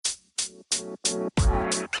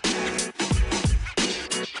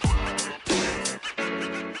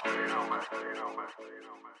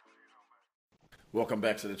Welcome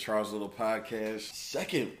back to the Charles Little Podcast.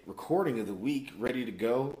 Second recording of the week, ready to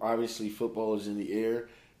go. Obviously, football is in the air.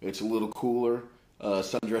 It's a little cooler.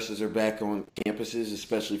 Sundresses are back on campuses,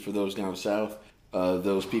 especially for those down south.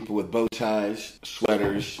 Those people with bow ties,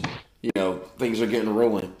 sweaters, things are getting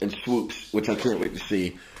rolling in swoops, which I can't wait to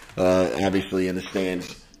see. Obviously, in the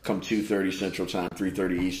stands, come 2:30 Central Time,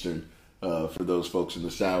 3:30 Eastern, for those folks in the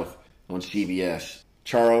south on CBS.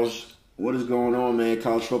 Charles, what is going on, man?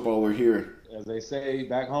 College football, we're here. As they say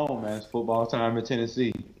back home, man, it's football time in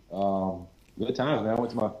Tennessee. Good times, man. I went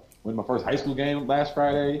to my first high school game last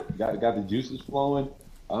Friday. Got the juices flowing.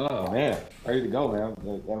 Oh man, ready to go, man.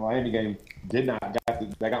 That Miami game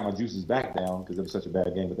I got my juices back down because it was such a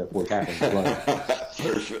bad game, but that fourth happened.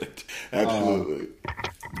 Perfect, absolutely.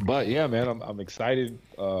 But yeah, man, I'm excited.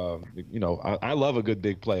 I love a good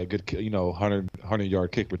big play, a good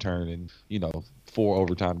 100-yard kick return, and 4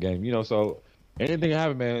 overtime game. So anything can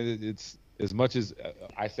happen, man. It's as much as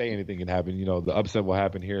I say anything can happen, the upset will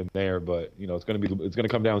happen here and there, but it's going to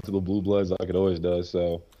come down to the blue bloods like it always does.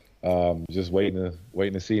 So just waiting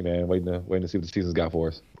to see, man, waiting to see what the season's got for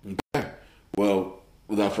us. Okay. Well,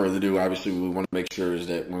 without further ado, obviously we want to make sure is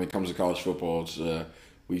that when it comes to college football,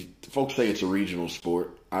 folks say it's a regional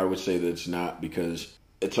sport. I would say that it's not, because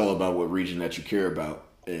it's all about what region that you care about.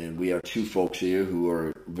 And we have two folks here who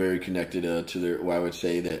are very connected I would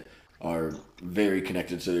say that are very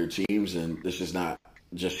connected to their teams, and this is not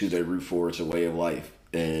just who they root for, it's a way of life,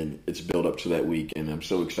 and it's built up to that week. And I'm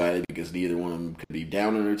so excited because neither one of them could be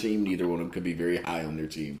down on their team, neither one of them could be very high on their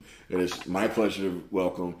team. It is my pleasure to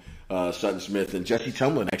welcome Sutton Smith and Jesse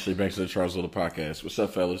Tumlin, actually, back to the Charles Little Podcast. What's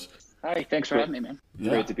up, fellas? Hi, thanks for having me, man.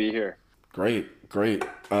 Yeah. Great to be here. Great.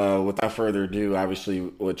 Without further ado, obviously,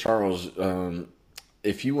 with Charles,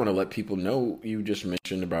 if you want to let people know, you just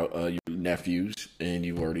mentioned about your nephews, and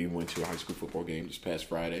you already went to a high school football game this past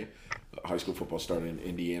Friday. High school football started in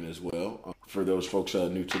Indiana as well. For those folks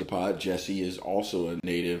new to the pod, Jesse is also a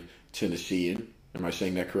native Tennessean. Am I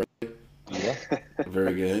saying that correctly? Yeah.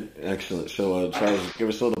 Very good. Excellent. So, Charles, give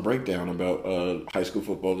us a little breakdown about high school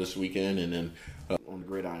football this weekend, and then on the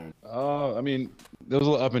gridiron. There was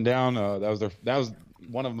a little up and down. That was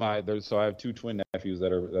one of my. So I have two twin nephews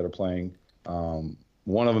that are playing.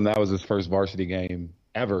 One of them, that was his first varsity game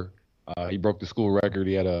ever. He broke the school record.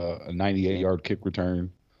 He had a 98-yard kick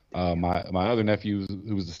return. My other nephew,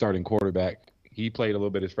 who was the starting quarterback, he played a little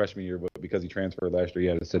bit his freshman year, but because he transferred last year, he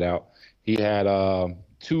had to sit out. He had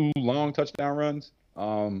 2 long touchdown runs.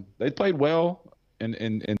 They played well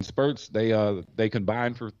in spurts. They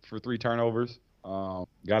combined for 3 turnovers.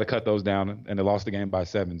 Got to cut those down, and they lost the game by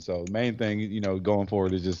 7. So the main thing, going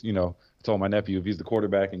forward is just, I told my nephew, if he's the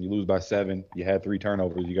quarterback and you lose by 7, you had 3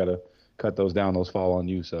 turnovers, you got to cut those down. Those fall on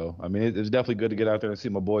you. So, it's definitely good to get out there and see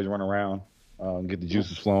my boys run around, get the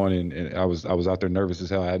juices flowing. And I was out there nervous as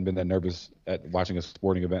hell. I hadn't been that nervous at watching a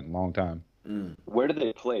sporting event in a long time. Where do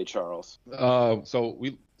they play, Charles? I'm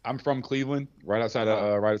from Cleveland, right outside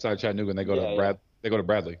Chattanooga, and they go to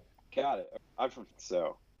Bradley. Got it. I'm from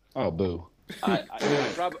Oh, boo. I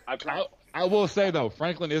I will say, though,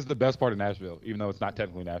 Franklin is the best part of Nashville, even though it's not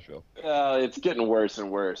technically Nashville. It's getting worse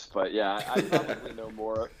and worse, but yeah, I probably know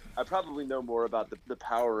more. I probably know more about the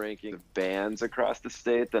power ranking of bands across the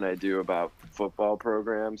state than I do about football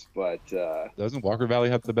programs. But doesn't Walker Valley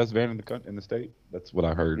have the best band in the state? That's what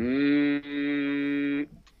I heard.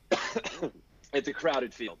 It's a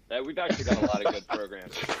crowded field. We've actually got a lot of good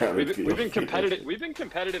programs. We've been competitive. We've been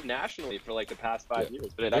competitive nationally for like the past 5 years.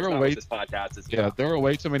 But that's not what this podcast is about. There are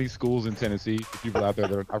way too many schools in Tennessee. People out there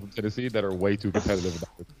that are not from Tennessee that are way too competitive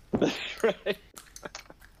about it. That's right.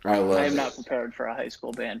 I am not prepared for a high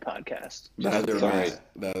school band podcast. Neither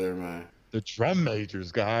am I. The drum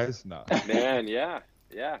majors, guys. No. Man, yeah.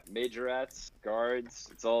 Majorettes, guards,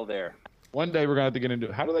 it's all there. One day we're gonna have to get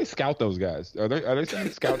into how do they scout those guys? Are they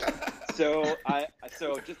saying scout? So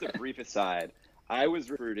just a brief aside. I was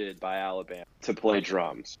recruited by Alabama to play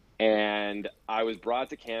drums, and I was brought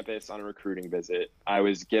to campus on a recruiting visit. I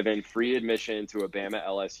was given free admission to Bama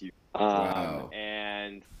LSU. Wow.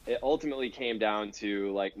 And it ultimately came down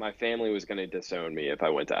to, like, my family was going to disown me if I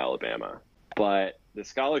went to Alabama. But the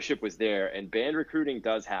scholarship was there, and band recruiting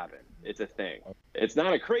does happen. It's a thing. It's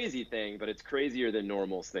not a crazy thing, but it's crazier than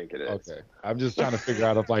normals think it is. Okay. I'm just trying to figure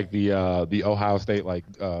out if, like, the Ohio State,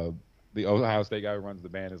 the Ohio State guy who runs the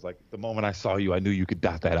band is like, the moment I saw you, I knew you could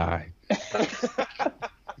dot that I.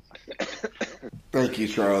 Thank you,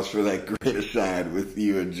 Charles, for that great aside with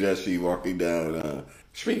you and Jesse walking down.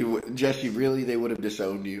 Speaking of Jesse, really, they would have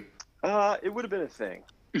disowned you? It would have been a thing.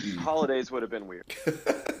 Holidays would have been weird.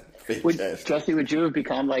 Would you have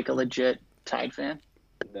become like a legit Tide fan?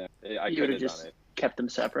 No, I You would could have have just done it. kept them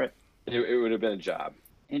separate. It would have been a job,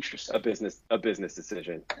 Interesting. a business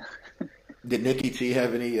decision. Did Nikki T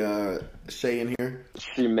have any say in here?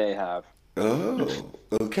 She may have. Oh,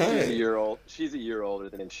 okay. She's a year older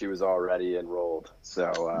than she was already enrolled.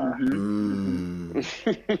 So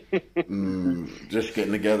Just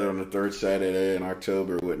getting together on the third Saturday in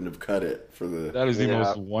October wouldn't have cut it for the. That is the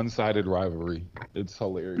most one-sided rivalry. It's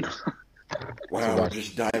hilarious. Wow,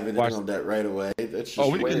 just diving in on that right away. That's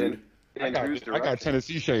just weird. I got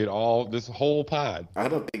Tennessee shade this whole pod. I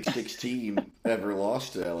don't think 16 ever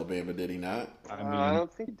lost to Alabama, did he not? I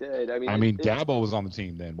don't think he did. Dabo was on the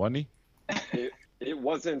team then, wasn't he? It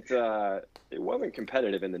wasn't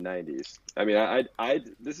competitive in the 90s. I mean,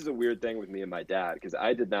 this is a weird thing with me and my dad because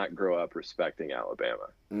I did not grow up respecting Alabama,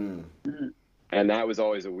 and that was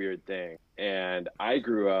always a weird thing. And I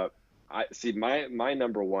grew up. My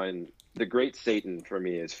number one, the great Satan for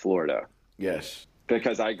me is Florida. Yes.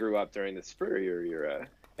 Because I grew up during the Spurrier era.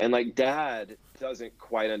 And, like, Dad doesn't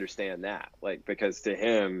quite understand that. Like, because to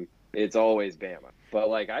him, it's always Bama. But,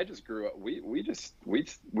 like, I just grew up, we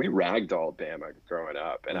ragdolled Bama growing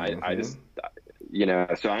up. And I just,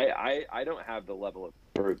 so I don't have the level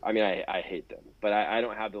of, I hate them. But I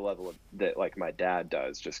don't have the level of that, like, my dad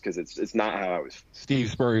does, just because it's not how I was. Steve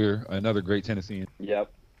Spurrier, another great Tennessean. Yep.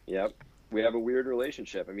 We have a weird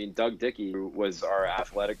relationship. I mean, Doug Dickey, who was our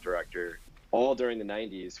athletic director all during the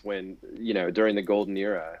 90s when, during the golden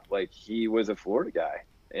era, like he was a Florida guy.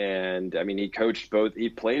 And I mean, he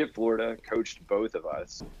played at Florida, coached both of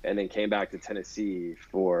us, and then came back to Tennessee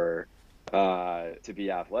to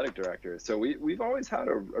be athletic director. So we've always had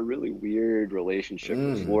a really weird relationship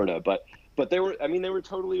with Florida, but they were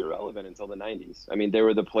totally irrelevant until the 90s. I mean, they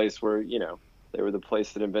were the place where, they were the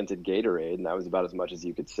place that invented Gatorade, and that was about as much as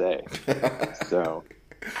you could say. So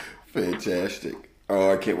fantastic.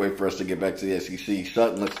 Oh, I can't wait for us to get back to the SEC.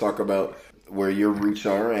 Sutton, let's talk about where your roots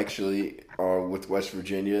are actually with West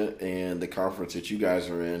Virginia and the conference that you guys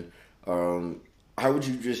are in. How would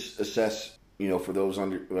you just assess, for those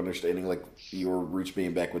understanding like your roots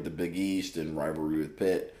being back with the Big East and rivalry with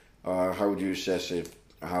Pitt, how would you assess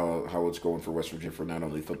how it's going for West Virginia for not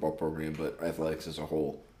only the football program but athletics as a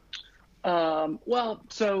whole?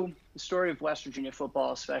 So the story of West Virginia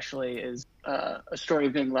football especially is a story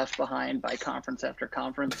of being left behind by conference after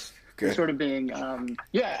conference. Okay. Sort of being,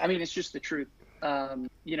 it's just the truth. At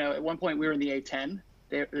one point we were in the A10.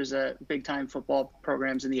 There's a big-time football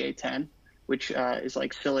programs in the A10, which is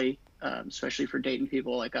like silly, especially for Dayton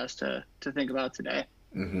people like us to think about today.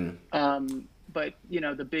 Mm-hmm. But,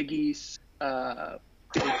 the Big East was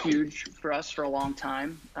huge for us for a long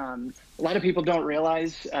time. A lot of people don't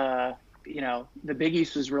realize the Big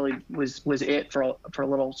East was it for a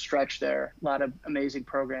little stretch there. A lot of amazing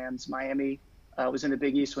programs. Miami was in the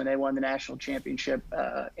Big East when they won the national championship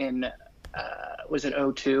in was it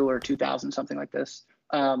 2002 or 2000, something like this.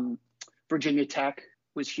 Virginia Tech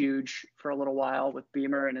was huge for a little while with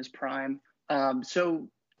Beamer in his prime.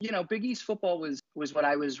 Big East football was what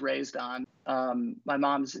I was raised on. My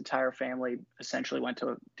mom's entire family essentially went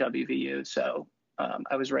to WVU, so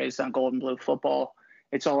I was raised on gold and blue football.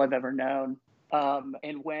 It's all I've ever known.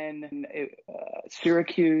 And when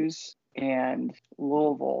Syracuse and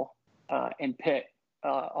Louisville and Pitt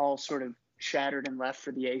all sort of shattered and left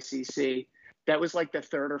for the ACC, that was like the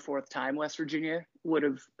third or fourth time West Virginia would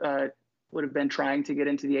have been trying to get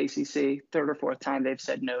into the ACC. Third or fourth time they've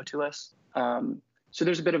said no to us. So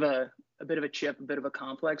there's a bit of a chip, a bit of a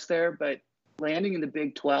complex there. But landing in the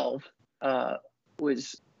Big 12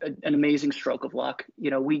 was an amazing stroke of luck.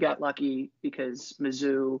 We got lucky because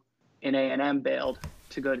Mizzou and A&M bailed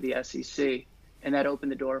to go to the SEC, and that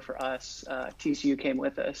opened the door for us. TCU came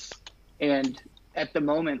with us, and at the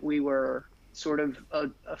moment we were sort of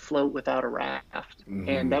afloat without a raft,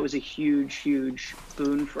 and that was a huge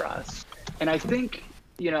boon for us. And I think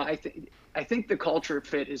I think the culture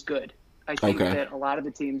fit is good. I think that a lot of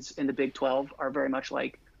the teams in the Big 12 are very much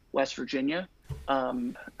like West Virginia.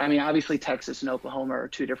 Obviously Texas and Oklahoma are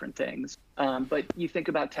two different things. But you think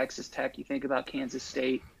about Texas Tech, you think about Kansas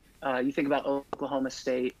State, you think about Oklahoma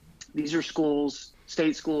State. These are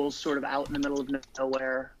state schools sort of out in the middle of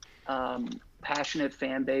nowhere, passionate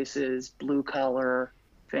fan bases, blue collar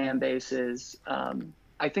fan bases.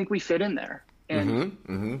 I think we fit in there. And,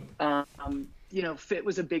 fit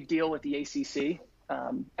was a big deal with the ACC.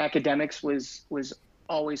 Academics was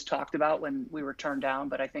always talked about when we were turned down,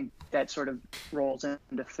 but I think that sort of rolls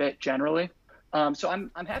into fit generally. So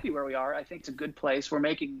I'm happy where we are. I think it's a good place. We're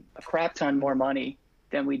making a crap ton more money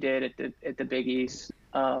than we did at the Big East.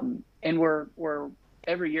 And we're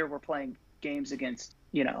every year we're playing games against,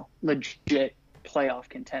 legit playoff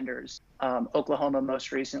contenders. Oklahoma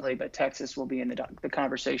most recently, but Texas will be in the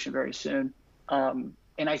conversation very soon.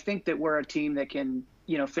 And I think that we're a team that can,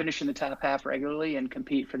 finish in the top half regularly and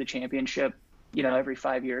compete for the championship, every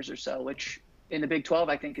 5 years or so, which in the Big 12,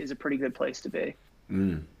 I think is a pretty good place to be.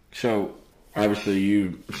 So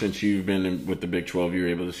obviously since you've been with the Big 12, you're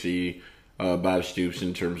able to see Bob Stoops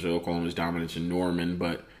in terms of Oklahoma's dominance in Norman,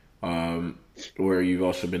 but where you've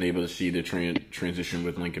also been able to see the transition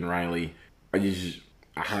with Lincoln Riley.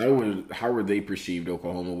 How were they perceived,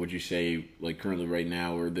 Oklahoma, would you say, like currently right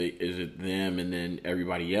now? Is it them and then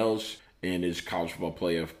everybody else? And is college football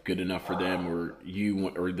playoff good enough for them, or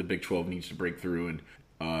the Big 12 needs to break through and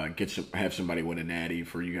have somebody win a natty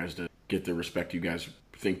for you guys to get the respect you guys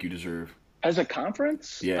think you deserve? As a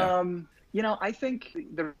conference? Yeah. I think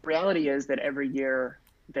the reality is that every year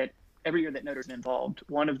that Notre Dame's involved,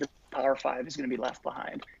 one of the Power Five is going to be left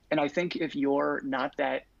behind. And I think if you're not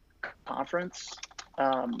that conference,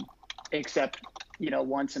 except,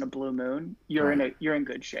 once in a blue moon, you're in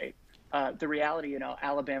good shape. The reality,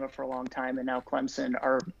 Alabama for a long time and now Clemson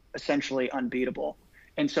are essentially unbeatable.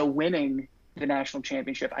 And so winning the national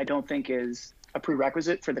championship, I don't think is a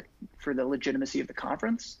prerequisite for the legitimacy of the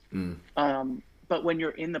conference. But when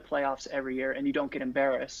you're in the playoffs every year and you don't get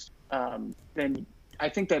embarrassed, then I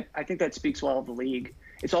think that speaks well of the league.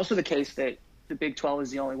 It's also the case that the Big 12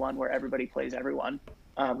 is the only one where everybody plays everyone,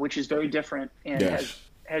 which is very different and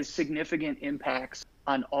has significant impacts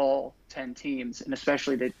on all 10 teams, and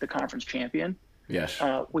especially the conference champion. Yes.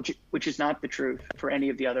 Which is not the truth for any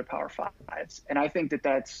of the other Power Fives. And I think that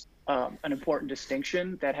that's an important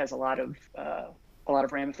distinction that has a lot of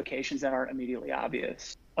ramifications that aren't immediately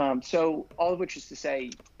obvious. So all of which is to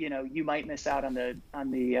say, you might miss out on the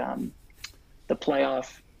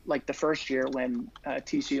playoff, like the first year when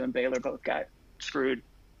TCU and Baylor both got screwed.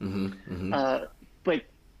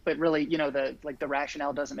 But really, the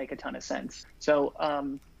rationale doesn't make a ton of sense. So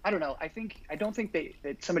I don't know. I don't think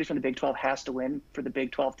that somebody from the Big 12 has to win for the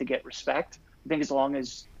Big 12 to get respect. I think as long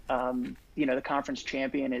as the conference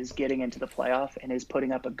champion is getting into the playoff and is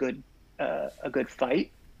putting up a good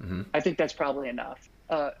fight, I think that's probably enough.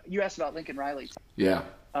 You asked about Lincoln Riley. Yeah.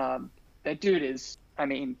 That dude is,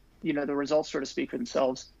 the results sort of speak for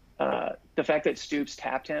themselves. The fact that Stoops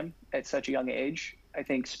tapped him at such a young age, I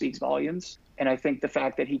think speaks volumes. And I think the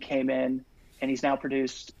fact that he came in and he's now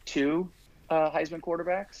produced 2 Heisman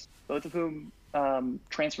quarterbacks, both of whom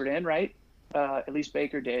transferred in, right? At least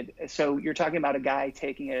Baker did. So you're talking about a guy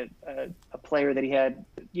taking a player that he had,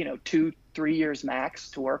 2-3 years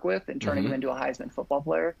max to work with and turning him into a Heisman football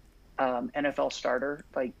player, NFL starter.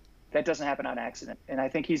 Like, that doesn't happen on accident. And I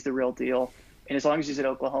think he's the real deal. And as long as he's at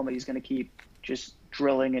Oklahoma, he's going to keep just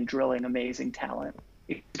drilling amazing talent.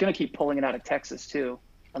 He's going to keep pulling it out of Texas too,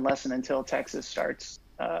 unless and until Texas starts,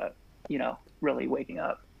 really waking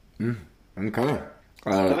up. Okay.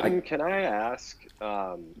 Can I ask,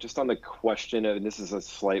 just on the question of, and this is a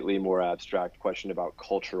slightly more abstract question about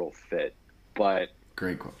cultural fit, but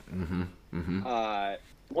great question.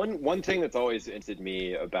 One thing that's always interested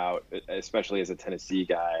me about, especially as a Tennessee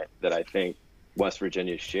guy, that I think West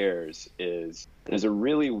Virginia shares is there's a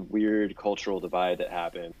really weird cultural divide that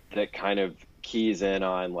happened that kind of keys in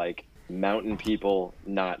on like mountain people,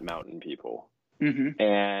 not mountain people.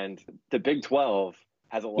 And the Big 12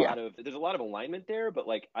 has there's a lot of alignment there, but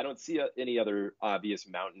like I don't see any other obvious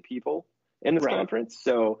mountain people in this conference.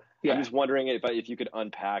 So I'm just wondering if you could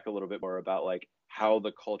unpack a little bit more about like how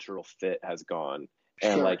the cultural fit has gone,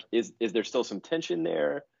 and like is there still some tension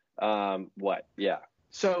there?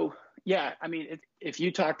 So if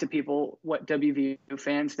you talk to people, what WVU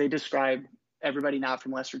fans, they describe everybody not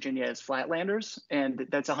from West Virginia as flatlanders, and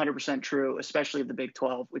that's 100% true, especially of the Big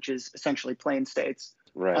 12, which is essentially plain states.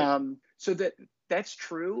 Right. So that's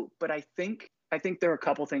true, but I think there are a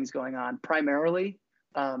couple things going on. Primarily,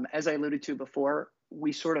 as I alluded to before,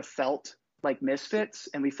 we sort of felt like misfits,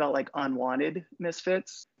 and we felt like unwanted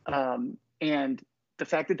misfits. And the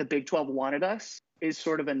fact that the Big 12 wanted us is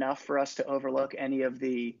sort of enough for us to overlook any of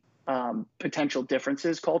the potential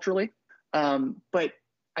differences culturally. But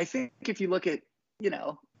I think if you look at,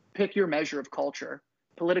 pick your measure of culture,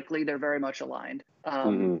 politically, they're very much aligned.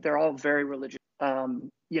 They're all very religious.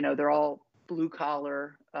 They're all blue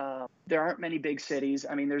collar. There aren't many big cities.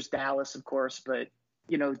 I mean, there's Dallas, of course, but,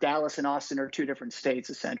 Dallas and Austin are 2 different states,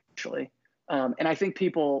 essentially. And I think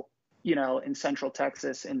people, in Central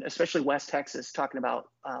Texas and especially West Texas, talking about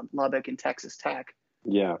Lubbock and Texas Tech,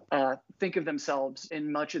 think of themselves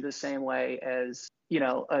in much of the same way as,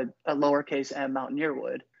 a lowercase m Mountaineer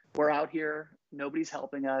would. We're out here. Nobody's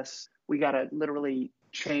helping us. We got to literally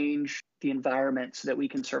change the environment so that we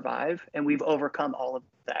can survive. And we've overcome all of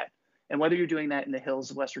that. And whether you're doing that in the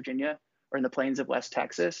hills of West Virginia or in the plains of West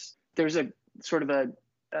Texas, there's a sort of a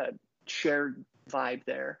shared vibe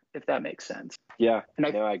there, if that makes sense. Yeah, and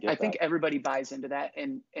I think everybody buys into that.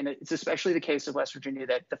 And it's especially the case of West Virginia,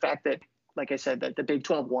 that the fact that, like I said, that the Big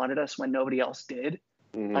 12 wanted us when nobody else did,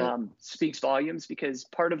 speaks volumes, because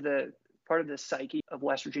part of the psyche of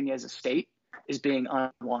West Virginia as a state is being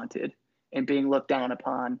unwanted and being looked down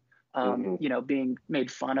upon, being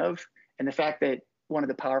made fun of. And the fact that one of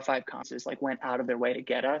the Power 5 conferences went out of their way to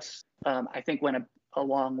get us, I think went a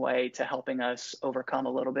long way to helping us overcome a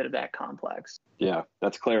little bit of that complex. Yeah,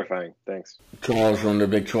 that's clarifying. Thanks. Charles, on the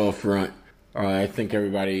Big 12 front, I think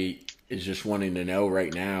everybody is just wanting to know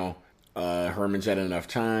right now. Herman's had enough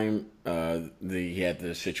time. He had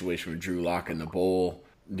the situation with Drew Lock in the bowl,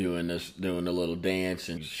 doing a little dance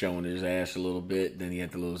and showing his ass a little bit. Then he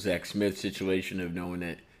had the little Zach Smith situation of knowing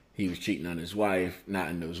that he was cheating on his wife, not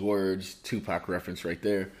in those words. Tupac reference right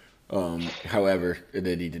there. However,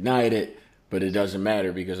 that he denied it, but it doesn't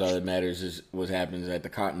matter, because all that matters is what happens at the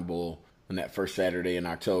Cotton Bowl on that first Saturday in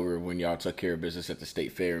October, when y'all took care of business at the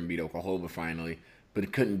State Fair and beat Oklahoma finally. But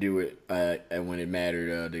it couldn't do it when it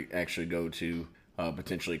mattered to actually go to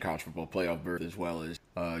potentially college football playoff berth, as well as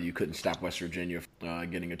you couldn't stop West Virginia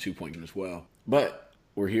getting a 2-point as well. But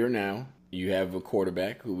we're here now. You have a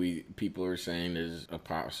quarterback who people are saying is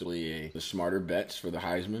possibly the smarter bets for the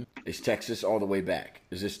Heisman. Is Texas all the way back?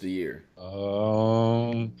 Is this the year?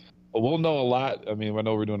 We'll know a lot. I mean, I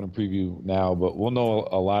know we're doing a preview now, but we'll know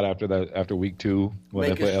a lot after that, after week 2 when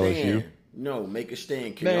they play LSU. No, make a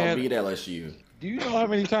stand. Can y'all beat LSU? Do you know how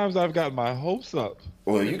many times I've got my hopes up?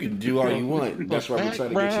 Well, you can do all you want. That's why we're trying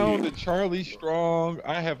to get you. To Charlie Strong,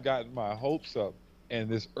 I have gotten my hopes up. And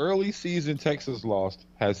this early season Texas loss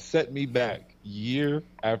has set me back year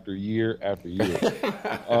after year after year.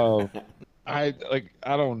 I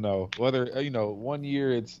don't know whether 1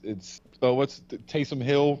 year it's what's Taysom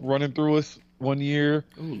Hill running through us 1 year,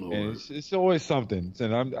 and it's always something.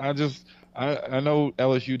 And I know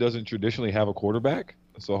LSU doesn't traditionally have a quarterback,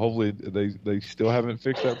 so hopefully they still haven't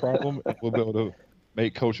fixed that problem. We'll be able to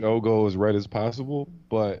make Coach O go as red as possible,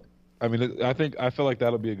 but. I mean, I feel like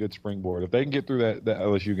that'll be a good springboard. If they can get through that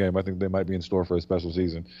LSU game, I think they might be in store for a special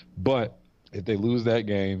season. But if they lose that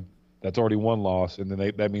game, that's already one loss, and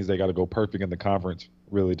then that means they got to go perfect in the conference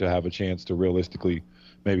really to have a chance to realistically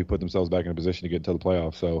maybe put themselves back in a position to get to the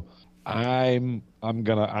playoffs. So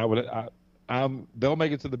they'll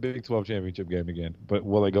make it to the Big 12 championship game again. But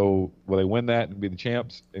will they win that and be the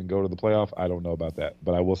champs and go to the playoff? I don't know about that.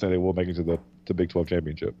 But I will say they will make it to the Big 12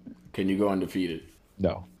 championship. Can you go undefeated?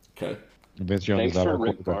 No. Okay. Vince Young Thanks is not for our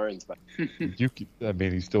Rick quarterback.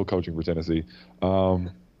 Barnes. He's still coaching for Tennessee. I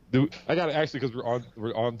got to actually, because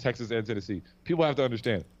we're on Texas and Tennessee. People have to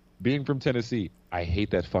understand. Being from Tennessee, I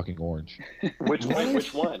hate that fucking orange. Which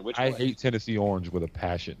one? I hate Tennessee orange with a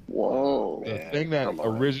passion. Whoa. The thing that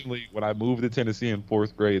originally, when I moved to Tennessee in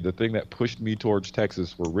 4th grade, the thing that pushed me towards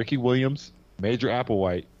Texas were Ricky Williams, Major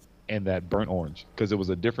Applewhite, and that burnt orange, because it was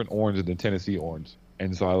a different orange than Tennessee orange.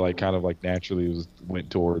 And so I naturally went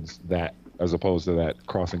towards that as opposed to that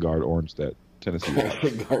crossing guard orange that Tennessee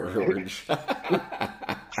crossing guard orange.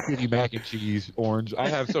 City mac and cheese orange. I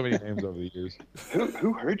have so many names over the years.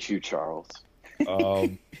 Who hurt you, Charles?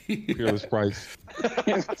 Peerless Price.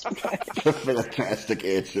 Fantastic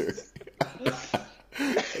answer.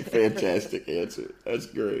 Fantastic answer. That's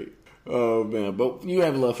great. Oh man, but you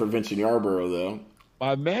have love for Vincent Yarborough though.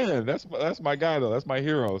 My man, that's my guy though. That's my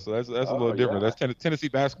hero. So that's a little different. Yeah. That's Tennessee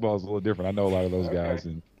basketball is a little different. I know a lot of those guys,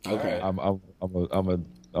 and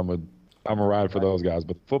I'm a ride for those guys.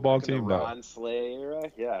 But the football team, no. Ron Slay era,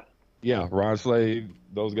 yeah, Ron Slade,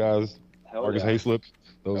 those guys, Hell Marcus yeah. Hayslip,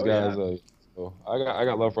 those guys. So I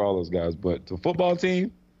got love for all those guys. But the football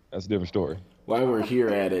team, that's a different story. While we're here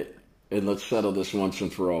at it, and let's settle this once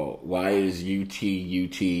and for all. Why is UT?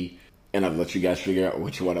 And I'll let you guys figure out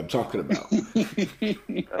which one I'm talking about.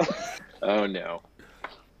 Oh, no.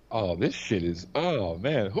 Oh, this shit is... Oh,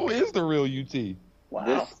 man. Who is the real UT?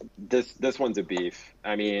 Wow. This one's a beef.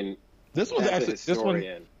 I mean, this one's as a actually...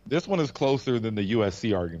 historian. This one is closer than the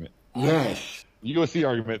USC argument. Yes. USC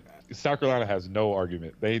argument, South Carolina has no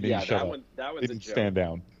argument. They need to shut up. That was They a need to joke. stand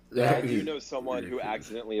down. I do know someone who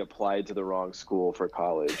accidentally applied to the wrong school for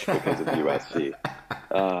college because of USC.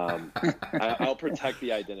 I'll protect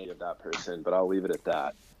the identity of that person, but I'll leave it at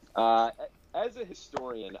that. As a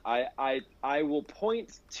historian, I will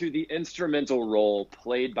point to the instrumental role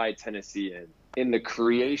played by Tennessee in the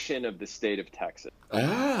creation of the state of Texas.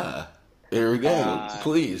 There we go.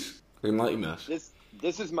 Please enlighten us.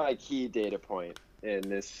 This is my key data point. in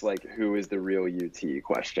this, like, who is the real UT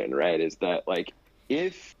question, right? Is that, like,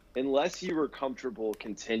 unless you were comfortable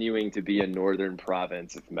continuing to be a northern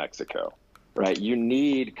province of Mexico, right, you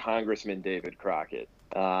need Congressman David Crockett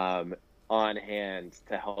on hand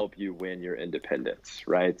to help you win your independence,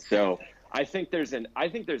 right? So I think there's an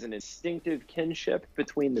instinctive kinship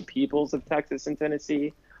between the peoples of Texas and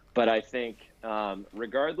Tennessee, but I think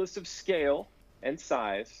regardless of scale and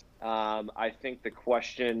size, I think the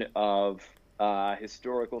question of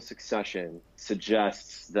historical succession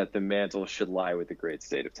suggests that the mantle should lie with the great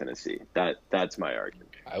state of Tennessee. That's my argument.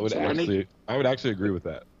 I would actually agree with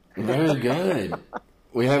that. Very good.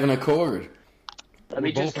 We have an accord. Let me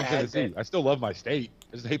We're both just from add Tennessee. that I still love my state.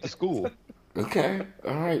 I just hate the school. Okay.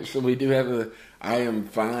 All right. So we do have I am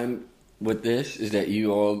fine with this, is that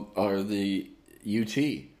you all are the UT.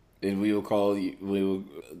 And we will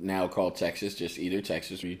now call Texas just either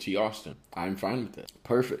Texas or UT Austin. I'm fine with that.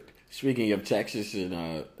 Perfect. Speaking of Texas,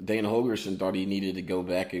 and Dana Holgorsen thought he needed to go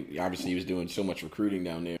back. Obviously, he was doing so much recruiting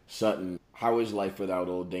down there. Sutton, how is life without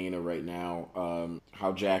old Dana right now?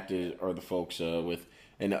 How jacked are the folks with,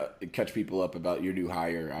 and catch people up about your new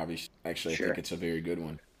hire, obviously. Actually, Sure. I think it's a very good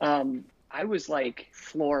one. I was like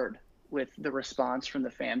floored with the response from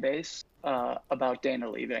the fan base about Dana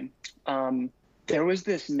leaving. There was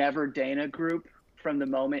this Never Dana group from the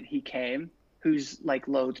moment he came who's like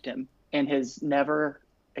loathed him and has never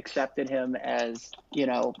accepted him as,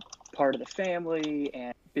 part of the family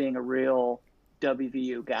and being a real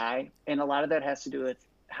WVU guy. And a lot of that has to do with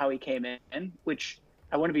how he came in, which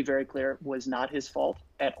I want to be very clear was not his fault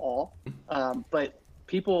at all. But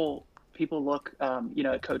people look,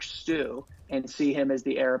 at Coach Stu and see him as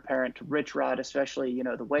the heir apparent to Rich Rod, especially,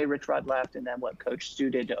 the way Rich Rod left and then what Coach Stu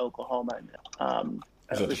did to Oklahoma.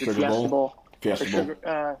 Is that the Fiesta Bowl? Fiesta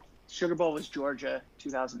Bowl? Sugar Bowl was Georgia,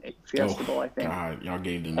 2008 Fiesta Bowl, I think. God, y'all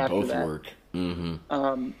gave them After both that. work.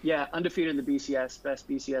 Mm-hmm. Undefeated in the BCS, best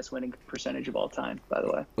BCS winning percentage of all time, by the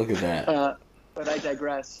way. Look at that. But I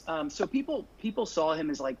digress. So people saw him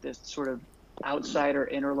as like this sort of outsider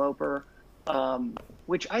interloper,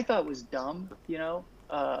 which I thought was dumb,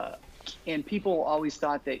 and people always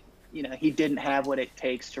thought that, he didn't have what it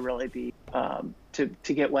takes to really be, to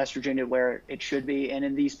get West Virginia where it should be. And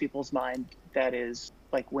in these people's mind, that is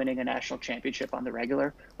like winning a national championship on the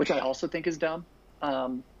regular, which I also think is dumb.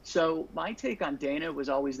 So my take on Dana was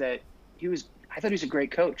always that I thought he was a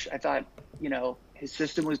great coach. I thought, his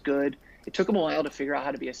system was good. It took him a while to figure out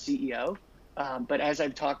how to be a CEO. But as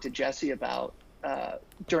I've talked to Jesse about,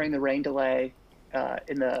 during the rain delay,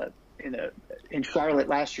 in Charlotte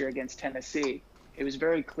last year against Tennessee, it was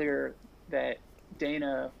very clear that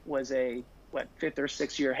Dana was a fifth or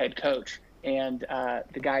sixth year head coach, and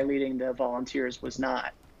the guy leading the Volunteers was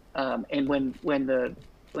not. And when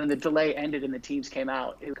the delay ended and the teams came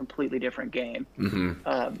out, it was a completely different game,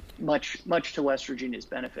 much to West Virginia's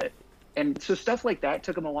benefit. And so stuff like that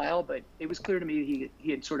took him a while, but it was clear to me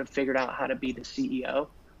he had sort of figured out how to be the CEO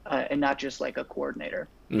and not just like a coordinator.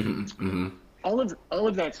 All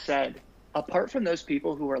of that said, apart from those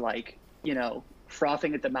people who were like,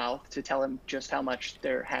 frothing at the mouth to tell him just how much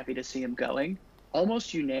they're happy to see him going,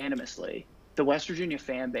 almost unanimously, the West Virginia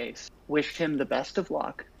fan base wished him the best of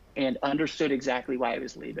luck and understood exactly why he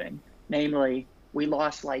was leaving. Namely, we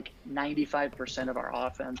lost like 95% of our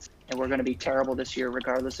offense, and we're going to be terrible this year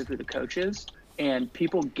regardless of who the coach is. And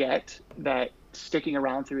people get that sticking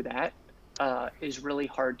around through that is really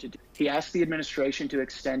hard to do. He asked the administration to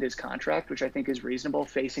extend his contract, which I think is reasonable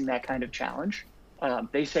facing that kind of challenge.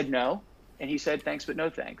 They said no, and he said thanks but no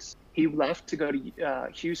thanks. He left to go to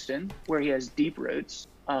Houston, where he has deep roots.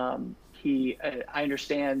 I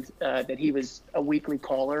understand that he was a weekly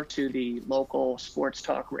caller to the local sports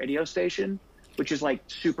talk radio station, which is like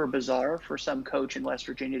super bizarre for some coach in West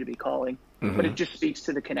Virginia to be calling, but it just speaks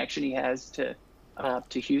to the connection he has to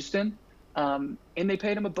Houston. And they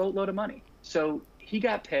paid him a boatload of money. So he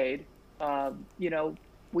got paid,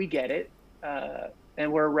 we get it.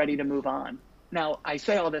 And we're ready to move on. Now, I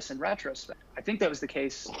say all this in retrospect. I think that was the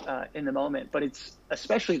case in the moment, but it's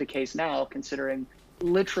especially the case now, considering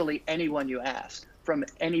literally anyone you ask from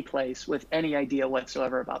any place with any idea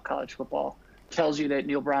whatsoever about college football tells you that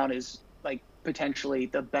Neil Brown is like potentially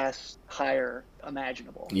the best hire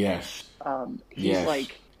imaginable. Yes. He's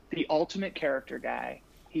like the ultimate character guy.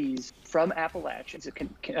 He's from Appalachia. He's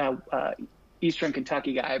a Eastern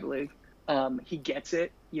Kentucky guy, I believe. He gets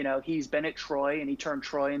it. He's been at Troy and he turned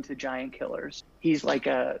Troy into Giant Killers. He's like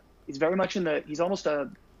he's very much he's almost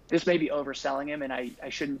this may be overselling him and I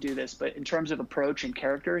shouldn't do this, but in terms of approach and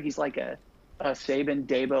character, he's like a Saban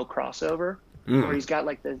Dabo crossover. where he's got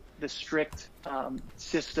like the strict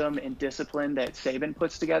system and discipline that Saban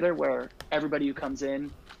puts together, where everybody who comes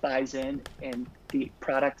in buys in and the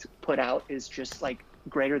product put out is just like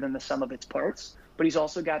greater than the sum of its parts. But he's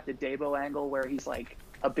also got the Dabo angle where he's like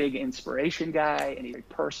a big inspiration guy and he's very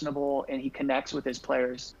personable and he connects with his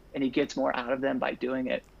players and he gets more out of them by doing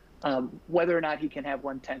it. Whether or not he can have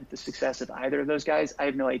 1/10 the success of either of those guys, I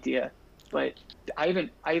have no idea. But I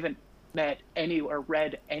haven't met any or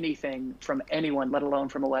read anything from anyone, let alone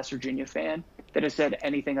from a West Virginia fan, that has said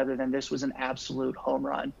anything other than this was an absolute home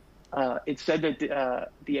run. It said that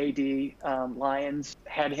the AD Lions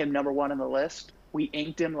had him number 1 on the list. We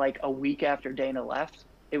inked him like a week after Dana left.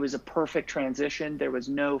 It was a perfect transition. There was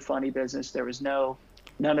no funny business. There was none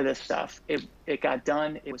of this stuff. It got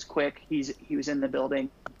done. It was quick. He was in the building.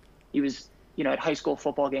 He was, at high school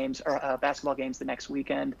football games or basketball games the next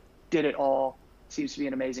weekend. Did it all. Seems to be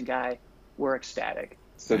an amazing guy. We're ecstatic.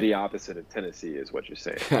 So the opposite of Tennessee is what you're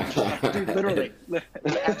saying. Dude, literally,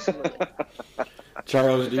 absolutely.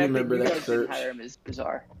 Charles, do you remember that search? Hire him is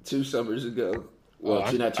bizarre. 2 summers ago.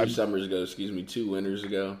 Well, not 2 summers ago. Excuse me, 2 winters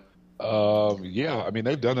ago. Yeah. I mean,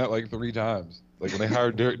 they've done that like 3 times. Like when they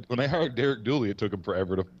hired Derek Dooley, it took them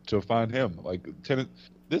forever to find him. Like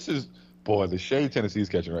this is the shade Tennessee's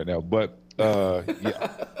catching right now. But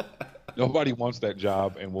yeah. Nobody wants that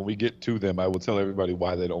job, and when we get to them, I will tell everybody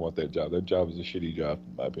why they don't want that job. That job is a shitty job,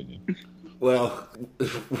 in my opinion. Well,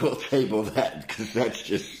 we'll table that because that's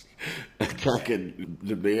just attacking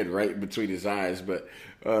the man right between his eyes. But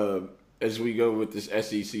as we go with this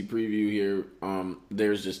SEC preview here,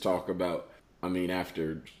 there's this talk about,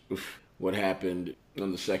 after what happened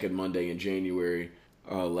on the second Monday in January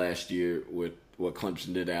last year with what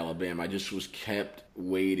Clemson did to Alabama, I just was kept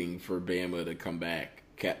waiting for Bama to come back.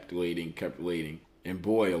 Kept waiting. And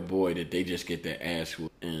boy, oh boy, did they just get their ass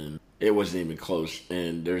whooped. And it wasn't even close.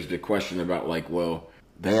 And there's the question about,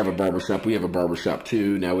 they have a barbershop. We have a barbershop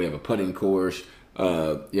too. Now we have a putting course.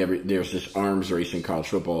 There's this arms race in college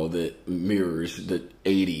football that mirrors the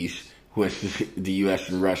 80s with the U.S.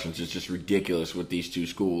 and Russians. It's just ridiculous with these 2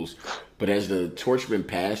 schools. But as the torch been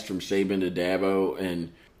passed from Saban to Dabo,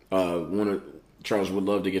 and Charles, would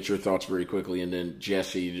love to get your thoughts very quickly. And then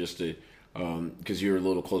Jesse, just to... because you're a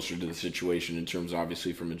little closer to the situation in terms,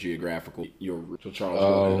 obviously, from a geographical. So Charles,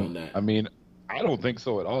 go ahead on that. I don't think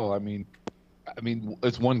so at all.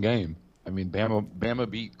 It's one game. Bama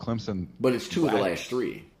beat Clemson, but it's 2 of the last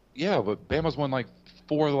 3. Yeah, but Bama's won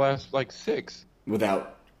 4 of the last 6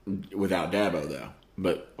 without Dabo though.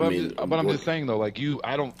 But I'm just saying though, I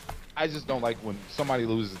just don't like when somebody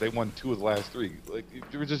loses. They won 2 of the last 3. Like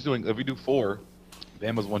if we do 4.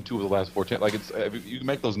 Bama's won 2 of the last 4. You can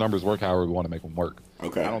make those numbers work however we want to make them work.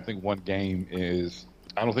 Okay. I don't think one game is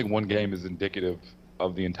indicative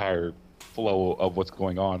of the entire flow of what's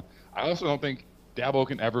going on. I also don't think Dabo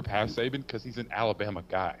can ever pass Saban because he's an Alabama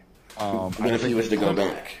guy. What if he was to go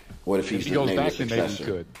back? What if he goes back? Then maybe he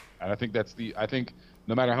could. And I think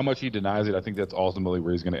no matter how much he denies it, I think that's ultimately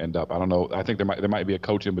where he's going to end up. I don't know. I think there might be a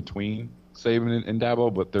coach in between Saban and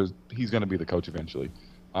Dabo, but he's going to be the coach eventually.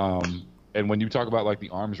 And when you talk about the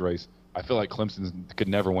arms race, I feel like Clemson could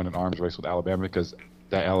never win an arms race with Alabama because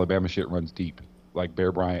that Alabama shit runs deep. Like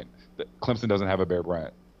Bear Bryant, Clemson doesn't have a Bear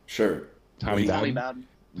Bryant. Sure, Tommy Bowden.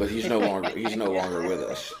 But he's no longer with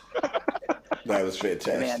us. That was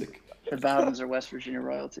fantastic. Man, the Bowdens are West Virginia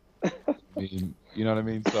royalty. You know what I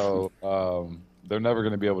mean? So they're never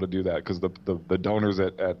going to be able to do that because the donors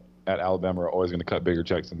at Alabama are always going to cut bigger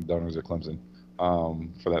checks than the donors at Clemson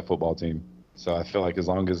for that football team. So I feel like as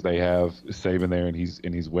long as they have Saban there and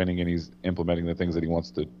he's winning and he's implementing the things that he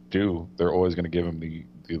wants to do, they're always going to give him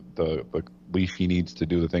the leash he needs to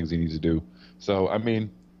do the things he needs to do. So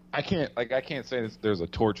I can't say there's a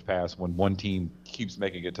torch pass when one team keeps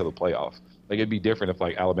making it to the playoff. It'd be different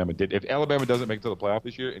if Alabama did. If Alabama doesn't make it to the playoff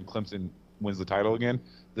this year and Clemson wins the title again,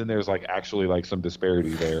 then there's actually some disparity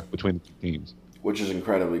there between the 2 teams, which is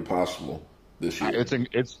incredibly possible this year.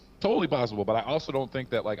 It's totally possible, but I also don't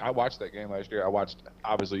think that I watched that game last year. I watched,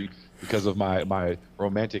 obviously, because of my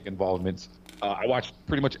romantic involvements. I watched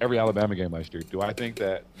pretty much every Alabama game last year. Do I think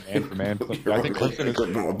that man for man? Do I think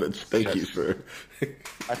Clemson is? Thank you, sir.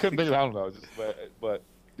 I couldn't think of. I don't know. But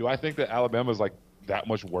do I think that Alabama is that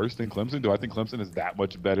much worse than Clemson? Do I think Clemson is that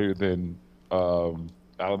much better than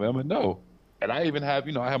Alabama? No. And I even have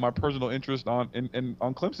I have my personal interest on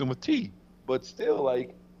Clemson with T. But still,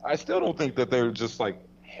 I still don't think that they're just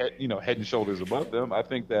head and shoulders above them. I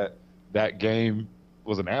think that game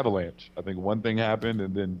was an avalanche. I think one thing happened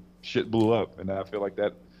and then shit blew up, and I feel like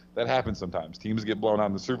that happens sometimes. Teams get blown out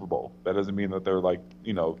in the Super Bowl. That doesn't mean that they're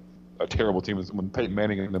a terrible team. When Peyton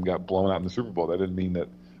Manning and them got blown out in the Super Bowl, that didn't mean that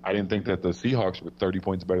I didn't think that the Seahawks were 30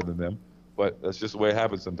 points better than them, but that's just the way it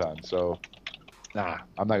happens sometimes. So,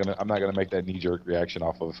 I'm not gonna make that knee jerk reaction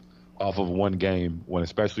off of one game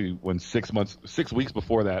especially when 6 weeks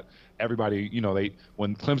before that, everybody,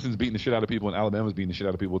 when Clemson's beating the shit out of people and Alabama's beating the shit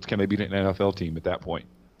out of people, can they beat an NFL team at that point?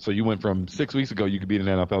 So you went from 6 weeks ago you could beat an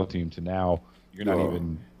NFL team to now you're not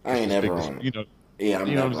even. I ain't never on it. Yeah,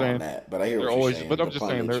 I'm never on that. But I hear what you're saying. But I'm just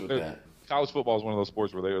saying, college football is one of those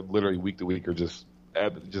sports where they're literally week to week are just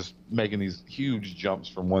making these huge jumps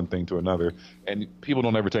from one thing to another, and people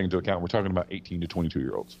don't ever take into account we're talking about 18 to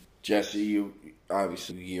 22-year-olds. Jesse, you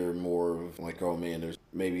obviously hear more of like, oh man, there's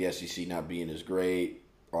maybe SEC not being as great,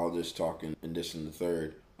 all this talking and this and the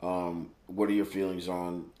third. What are your feelings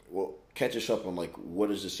on? Well, catch us up on like what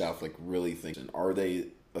does the South like really think? And are they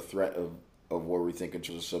a threat of what we think in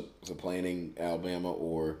terms of supplanting Alabama,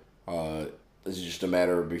 or is it just a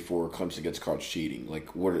matter before Clemson gets caught cheating?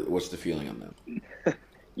 Like, what's the feeling on them?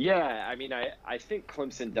 Yeah, I mean, I think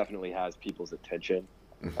Clemson definitely has people's attention.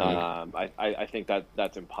 Mm-hmm. I think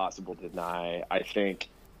that's impossible to deny. I think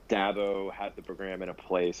Dabo has the program in a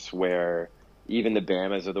place where even the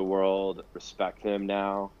Bamas of the world respect him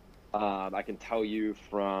now. I can tell you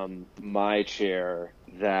from my chair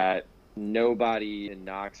that nobody in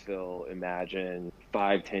Knoxville imagined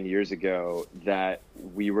 5-10 years ago that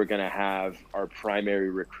we were going to have our primary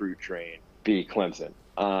recruit train be Clemson,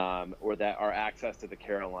 or that our access to the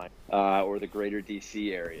Carolina or the greater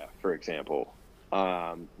DC area, for example,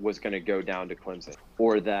 was going to go down to Clemson,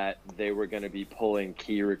 or that they were going to be pulling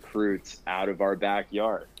key recruits out of our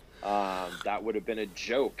backyard. That would have been a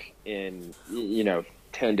joke in,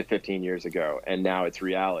 10 to 15 years ago, and now it's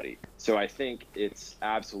reality. So I think it's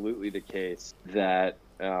absolutely the case that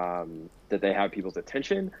that they have people's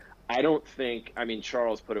attention. I don't think,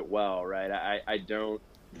 Charles put it well, right? I don't,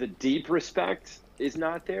 the deep respect is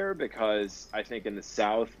not there, because I think in the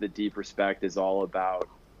South, the deep respect is all about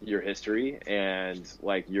your history and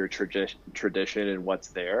like your tradition and what's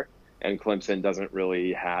there. And Clemson doesn't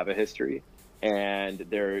really have a history. And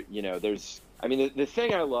there's, the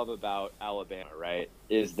thing I love about Alabama, right,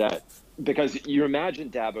 is that because you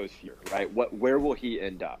imagine Dabo's future, right? Where will he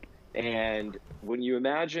end up? And when you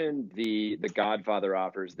imagine the Godfather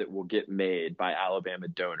offers that will get made by Alabama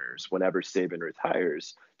donors whenever Saban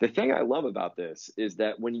retires, the thing I love about this is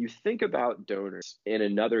that when you think about donors in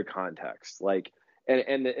another context, like,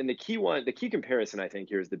 and the key comparison I think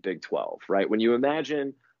here is the Big 12, right? When you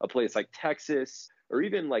imagine a place like Texas, or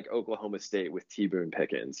even like Oklahoma State with T. Boone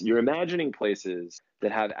Pickens, you're imagining places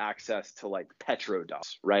that have access to like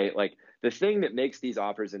petrodollars, right? Like the thing that makes these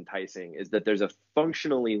offers enticing is that there's a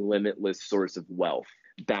functionally limitless source of wealth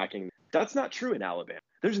backing. That's not true in Alabama.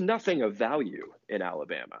 There's nothing of value in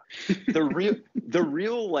Alabama. The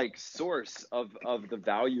real like source of the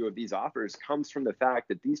value of these offers comes from the fact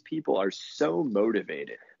that these people are so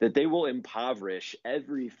motivated that they will impoverish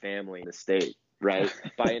every family in the state, right,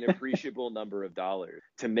 by an appreciable number of dollars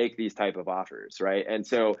to make these type of offers, right? And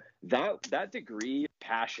so that degree of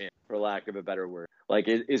passion, for lack of a better word, like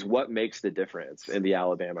is what makes the difference in the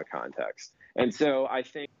Alabama context. And so I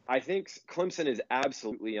think Clemson is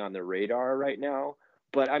absolutely on the radar right now.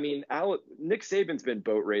 But Nick Saban's been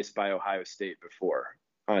boat raced by Ohio State before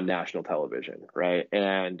on national television, right?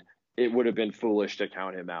 And it would have been foolish to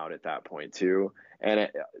count him out at that point too. And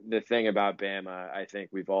the thing about Bama, I think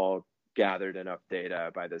we've all gathered enough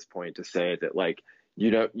data by this point to say that like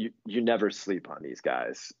you never sleep on these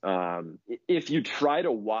guys. If you try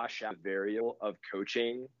to wash out the variable of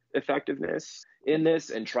coaching effectiveness in this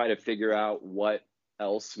and try to figure out what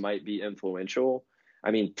else might be influential,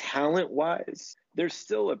 talent wise, there's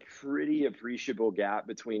still a pretty appreciable gap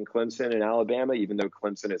between Clemson and Alabama, even though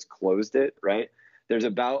Clemson has closed it, right? There's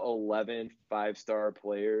about 11 5-star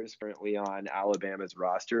players currently on Alabama's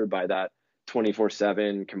roster by that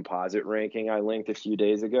 24/7 composite ranking I linked a few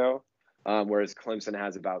days ago, whereas Clemson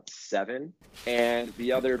has about 7. And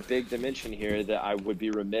the other big dimension here that I would be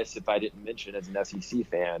remiss if I didn't mention as an SEC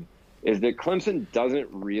fan is that Clemson doesn't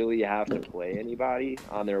really have to play anybody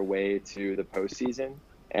on their way to the postseason,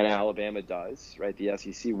 and Alabama does, right? The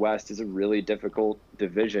SEC West is a really difficult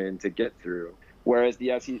division to get through, whereas the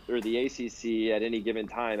ACC at any given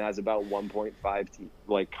time has about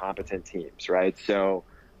 1.5 competent teams, right? So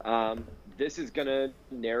this is going to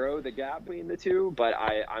narrow the gap between the two, but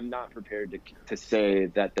I'm not prepared to say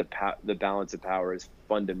that the balance of power is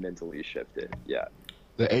fundamentally shifted yet.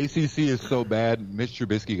 The ACC is so bad, Mitch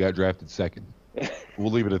Trubisky got drafted 2nd.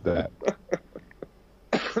 We'll leave it at that.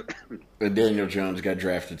 But Daniel Jones got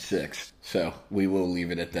drafted 6th, so we will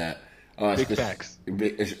leave it at that. Big facts.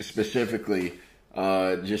 Specifically,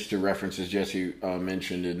 Just to reference, as Jesse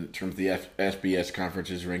mentioned, in terms of the FBS conference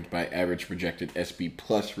is ranked by average projected SB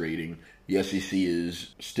plus rating. The SEC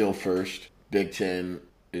is still first. Big Ten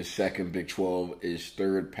is second. Big 12 is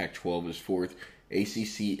third. Pac-12 is fourth.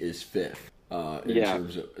 ACC is fifth. In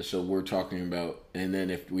terms of, so we're talking about, and then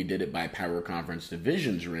if we did it by power conference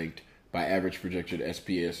divisions ranked by average projected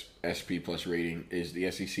SP plus rating, is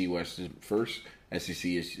the SEC West is first, SEC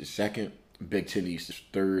is second, Big Ten East is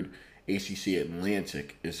third, ACC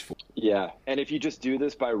Atlantic is fourth. Yeah, and if you just do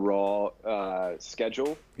this by raw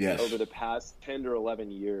schedule, yes, over the past 10 or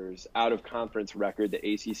 11 years, out of conference record, the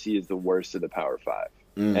ACC is the worst of the Power Five,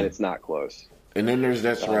 and it's not close. And then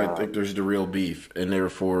that's where I think there's the real beef, and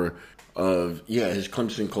therefore, has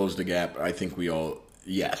Clemson closed the gap? I think we all,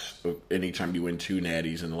 yes. Anytime you win 2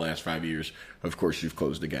 natties in the last 5 years, of course you've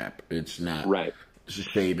closed the gap. It's not right. It's a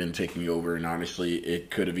Saban taking over, and honestly, it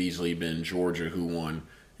could have easily been Georgia who won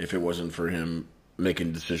if it wasn't for him making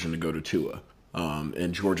the decision to go to Tua.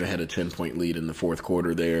 And Georgia had a 10-point lead in the fourth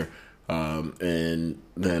quarter there, and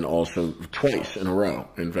then also twice in a row.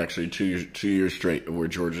 In fact, actually 2 years straight where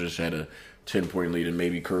Georgia just had a 10-point lead, and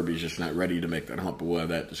maybe Kirby's just not ready to make that hump. But we'll have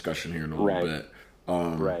that discussion here in a little bit.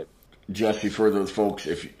 Right. Jesse, for those folks,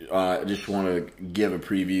 if I just want to give a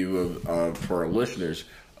preview of for our listeners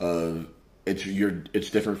of it's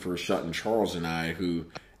different for Sutton, Charles, and I, who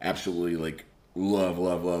absolutely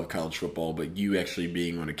love college football, but you actually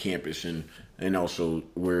being on a campus and also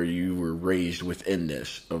where you were raised within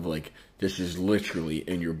this of this is literally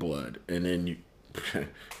in your blood, and then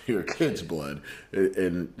your kid's blood.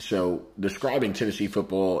 And so describing Tennessee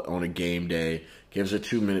football on a game day gives a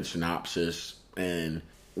 2-minute synopsis and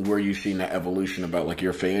where you've seen that evolution about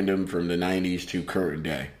your fandom from the 90s to current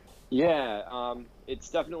day. Yeah, it's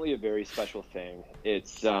definitely a very special thing.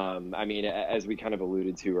 It's, as we kind of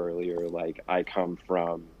alluded to earlier, I come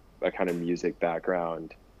from a kind of music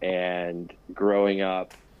background, and growing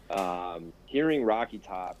up, hearing Rocky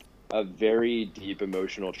Top, a very deep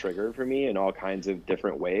emotional trigger for me in all kinds of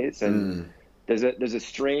different ways. And there's a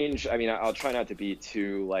strange, I'll try not to be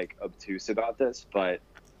too obtuse about this, but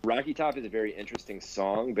Rocky Top is a very interesting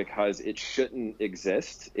song because it shouldn't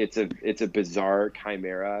exist. It's a bizarre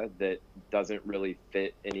chimera that doesn't really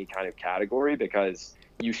fit any kind of category, because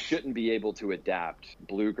you shouldn't be able to adapt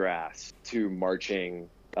bluegrass to marching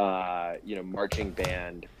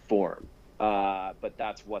band form. But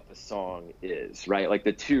that's what the song is, right?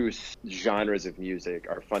 The two genres of music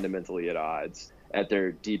are fundamentally at odds at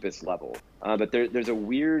their deepest level. But there's a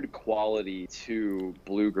weird quality to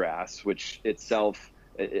bluegrass, which itself,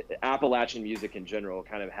 Appalachian music in general,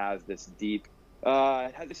 kind of has this deep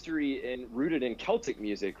history rooted in Celtic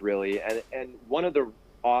music, really. And one of the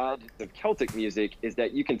odds of Celtic music is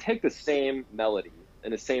that you can take the same melody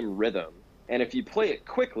and the same rhythm, and if you play it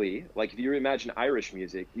quickly, if you imagine Irish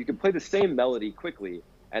music, you can play the same melody quickly,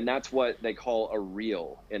 and that's what they call a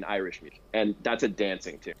reel in Irish music, and that's a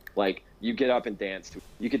dancing tune. You get up and dance to it.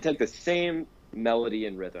 You can take the same melody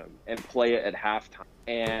and rhythm and play it at halftime,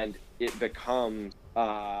 and it becomes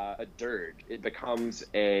a dirge. It becomes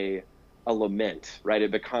a lament, right?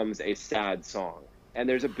 It becomes a sad song. And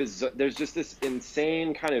there's just this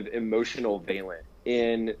insane kind of emotional valence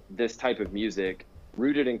in this type of music,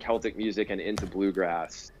 rooted in Celtic music and into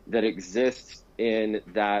bluegrass, that exists in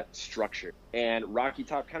that structure. And Rocky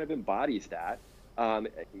Top kind of embodies that.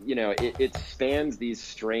 It spans these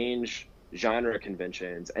strange genre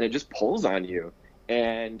conventions, and it just pulls on you.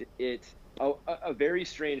 And it's a very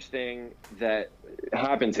strange thing that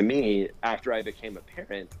happened to me after I became a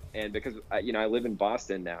parent, and because I live in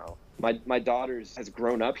Boston now. My daughter has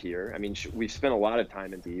grown up here. We've spent a lot of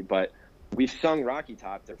time in D.C., but we've sung Rocky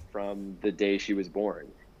Top from the day she was born.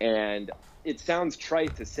 And it sounds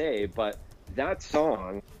trite to say, but that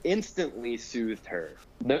song instantly soothed her.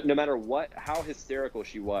 No matter how hysterical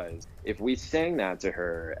she was, if we sang that to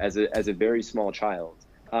her as a very small child,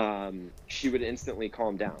 she would instantly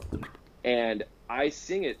calm down. And I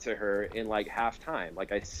sing it to her in halftime.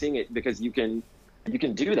 I sing it because you can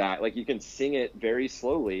do that. You can sing it very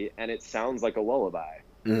slowly, and it sounds like a lullaby.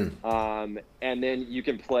 And then you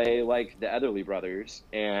can play the Etherly Brothers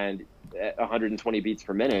and at 120 beats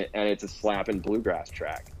per minute, and it's a slapping bluegrass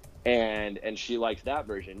track. And she likes that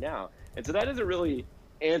version now. And so that doesn't really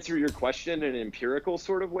answer your question in an empirical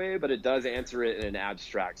sort of way, but it does answer it in an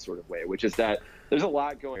abstract sort of way, which is that there's a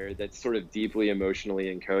lot going on that's sort of deeply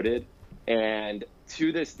emotionally encoded. And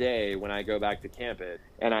to this day, when I go back to campus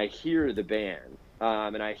and I hear the band,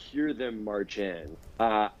 and I hear them march in,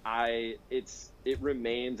 it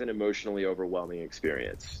remains an emotionally overwhelming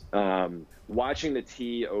experience. Watching the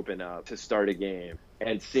tee open up to start a game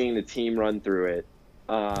and seeing the team run through it,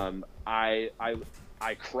 I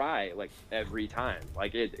cry like every time.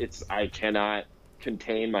 Like it's I cannot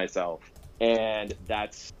contain myself. And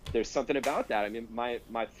there's something about that. I mean,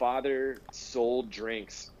 my father sold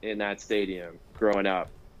drinks in that stadium growing up,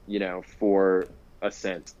 for a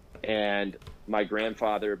cent. And my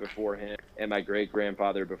grandfather before him and my great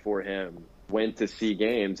grandfather before him went to see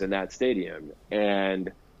games in that stadium.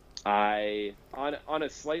 And on a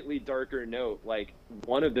slightly darker note, like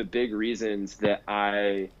one of the big reasons that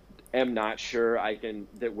I am not sure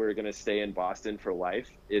that we're going to stay in Boston for life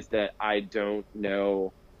is that I don't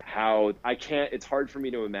know it's hard for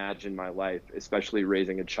me to imagine my life, especially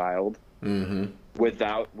raising a child,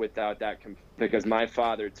 without that, because my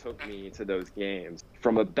father took me to those games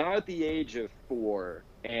from about the age of 4,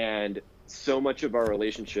 and so much of our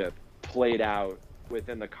relationship played out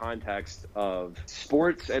within the context of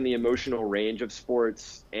sports and the emotional range of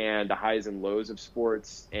sports and the highs and lows of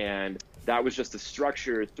sports, and that was just a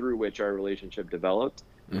structure through which our relationship developed.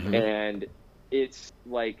 And it's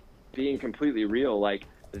like, being completely real, like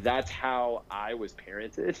that's how I was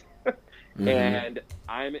parented. And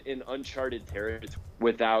I'm in uncharted territory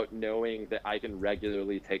without knowing that I can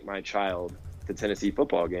regularly take my child to Tennessee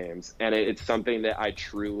football games. And it's something that I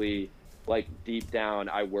truly, like, deep down,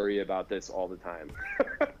 I worry about this all the time.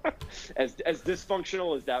 As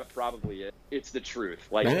dysfunctional as that probably is, it's the truth.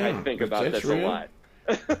 Like, man, I think about this real. A lot.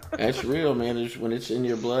 That's real, man. When it's in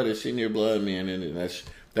your blood, it's in your blood, man. And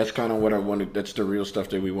that's kind of what I wanted. That's the real stuff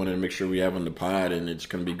that we wanted to make sure we have on the pod. And it's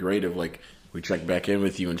going to be great if, like, we check back in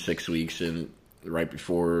with you in 6 weeks and right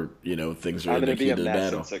before, things are in the heat of the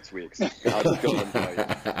battle. I'm going to be a mess in 6 weeks. I'll just go and tell you.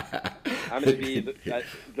 I'm going to be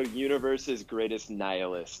the universe's greatest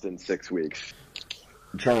nihilist in 6 weeks.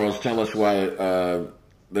 Charles, tell us why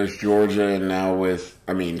there's Georgia and now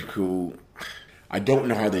who I don't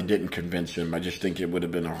know how they didn't convince him. I just think it would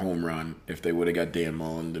have been a home run if they would have got Dan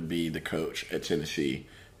Mullen to be the coach at Tennessee.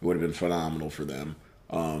 It would have been phenomenal for them.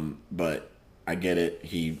 But I get it.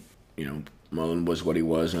 Mullen was what he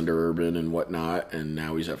was under Urban and whatnot, and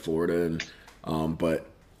now he's at Florida. And but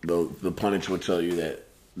the pundits would tell you that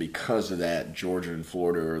because of that, Georgia and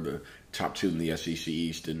Florida are the top 2 in the SEC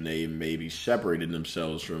East, and they maybe separated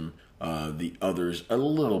themselves from the others a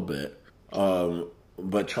little bit.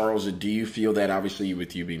 But Charles, do you feel that, obviously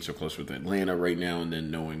with you being so close with Atlanta right now and then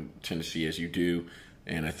knowing Tennessee as you do,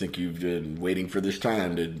 and I think you've been waiting for this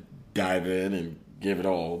time to dive in and give it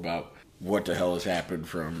all about what the hell has happened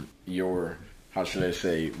from your, how should I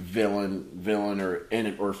say, villain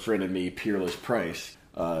or frenemy, Peerless Price,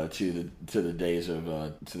 to the days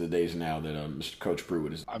now that Mr. Coach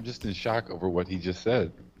Pruitt is. I'm just in shock over what he just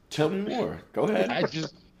said. Tell me more. Go ahead.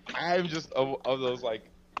 I'm just of those, like,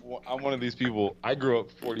 I'm one of these people. I grew up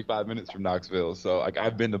 45 minutes from Knoxville, so like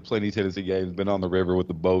I've been to plenty of Tennessee games, been on the river with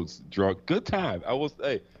the boats, drunk. Good time. I will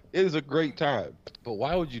say it is a great time. But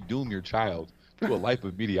why would you doom your child to a life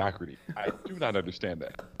of mediocrity? I do not understand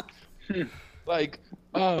that. Like,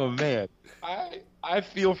 oh man, I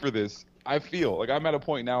feel for this. I feel like I'm at a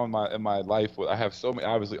point now in my life where I have so many.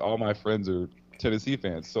 Obviously, all my friends are Tennessee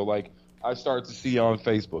fans, so like I start to see on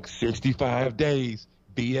Facebook 65 days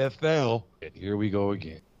BFL, and here we go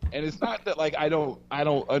again. And it's not that like I don't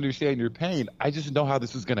understand your pain. I just know how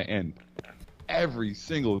this is going to end every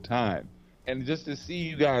single time. And just to see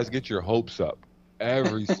you guys get your hopes up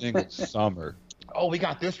every single summer. Oh, we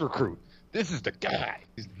got this recruit. This is the guy.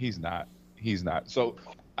 He's not. So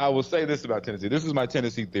I will say this about Tennessee. This is my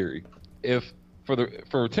Tennessee theory. If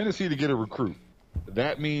for Tennessee to get a recruit,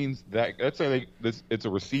 that means that let's say it's a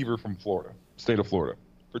receiver from Florida, state of Florida.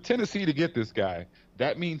 For Tennessee to get this guy,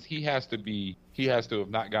 that means he has to have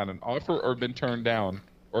not gotten an offer or been turned down,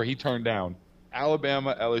 or he turned down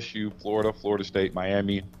Alabama, LSU, Florida, Florida State,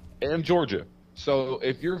 Miami, and Georgia. So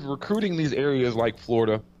if you're recruiting these areas like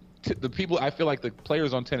Florida, the people, I feel like the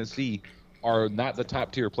players on Tennessee are not the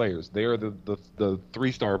top tier players. They are the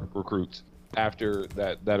 3-star recruits after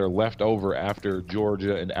that are left over after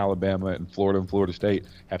Georgia and Alabama and Florida State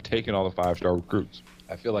have taken all the 5-star recruits.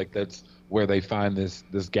 I feel like that's where they find this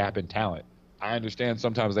gap in talent. I understand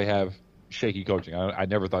sometimes they have shaky coaching. I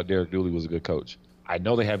never thought Derek Dooley was a good coach. I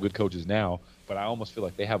know they have good coaches now, but I almost feel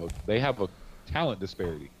like they have a talent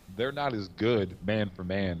disparity. They're not as good man for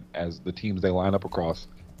man as the teams they line up across.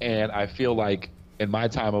 And I feel like in my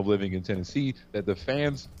time of living in Tennessee that the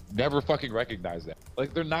fans never fucking recognize that.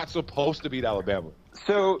 Like, they're not supposed to beat Alabama.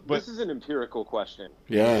 So this is an empirical question.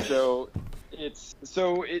 Yeah. So it's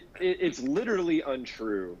literally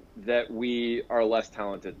untrue that we are less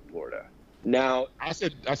talented than Florida. Now, I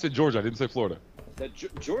said Georgia. I didn't say Florida.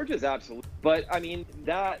 Georgia's absolutely, but I mean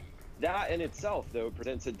that that in itself, though,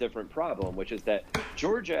 presents a different problem, which is that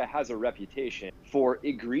Georgia has a reputation for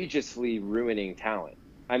egregiously ruining talent.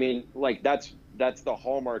 I mean, like, that's the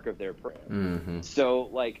hallmark of their program. So,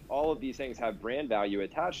 like, all of these things have brand value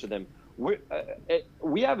attached to them.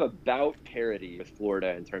 We have about parity with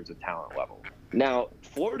Florida in terms of talent level. Now,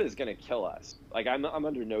 Florida is going to kill us. Like, I'm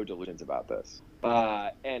under no delusions about this.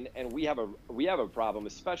 And we have a problem,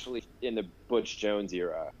 especially in the Butch Jones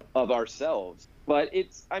era, of ourselves. But there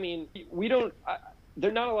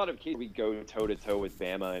are not a lot of cases we go toe to toe with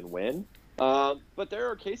Bama and win. But there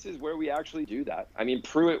are cases where we actually do that. I mean,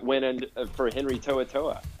 Pruitt went for Henry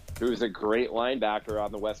To'oTo'o, who's a great linebacker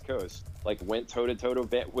on the West Coast. Like, went toe to toe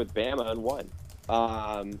with Bama and won.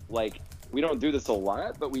 Like, we don't do this a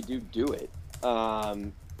lot, but we do it.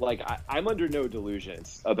 Like, I'm under no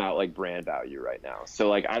delusions about, like, brand value right now. So,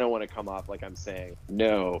 like, I don't want to come off like I'm saying,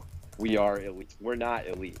 no, we are elite. We're not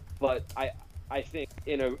elite. But I think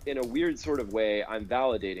in a weird sort of way, I'm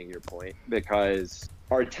validating your point, because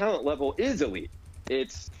our talent level is elite.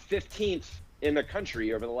 It's 15th in the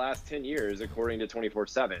country over the last 10 years, according to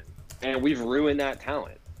 24/7. And we've ruined that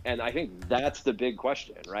talent. And I think that's the big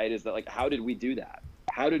question, right? Is that, like, how did we do that?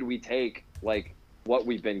 How did we take, like, what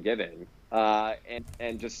we've been given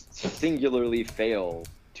and just singularly fail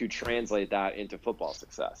to translate that into football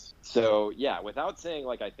success? So, yeah, without saying,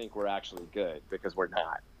 like, I think we're actually good, because we're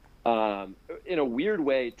not. In a weird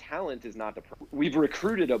way, talent is not the problem. We've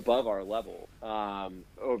recruited above our level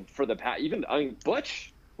for the past.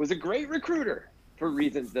 Butch was a great recruiter for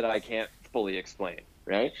reasons that I can't fully explain.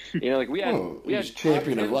 Right? You know, like, we had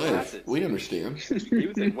champion of life. Classes. We understand. He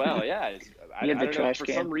was like, well, yeah. I don't know. For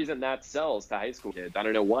some reason, that sells to high school kids. I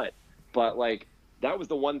don't know what, but, like, that was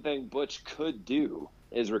the one thing Butch could do,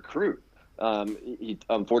 is recruit. He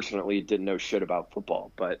unfortunately didn't know shit about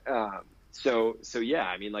football, but. So yeah,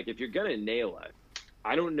 I mean, like, if you're gonna nail it,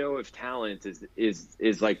 I don't know if talent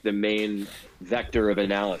is like the main vector of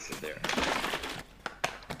analysis there.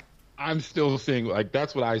 I'm still seeing, like,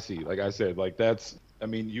 that's what I see. Like I said, like, that's, I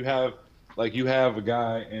mean, you have a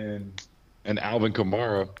guy in Alvin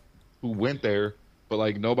Kamara who went there, but,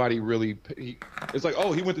 like, nobody really. It's like,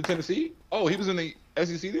 oh, he went to Tennessee. Oh, he was in the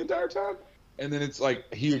SEC the entire time. And then it's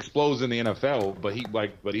like he explodes in the NFL, but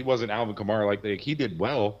he wasn't Alvin Kamara. Like, he did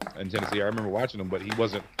well in Tennessee. I remember watching him, but he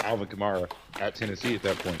wasn't Alvin Kamara at Tennessee at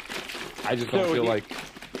that point. I just don't feel like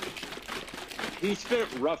he spent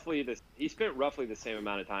roughly the same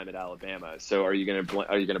amount of time at Alabama. So are you gonna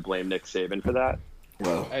blame Nick Saban for that?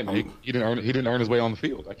 Well, hey, man, he didn't earn his way on the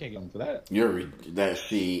field. I can't get him for that.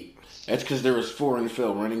 That's because there was 4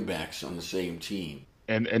 NFL running backs on the same team.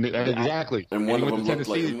 And exactly. And one of them looked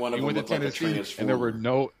like a transformer. And there were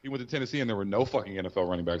he went to Tennessee, and there were no fucking NFL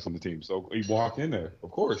running backs on the team. So he walked in there,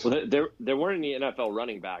 of course. Well, there weren't any NFL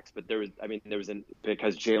running backs, but there was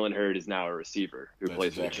because Jalen Hurd is now a receiver who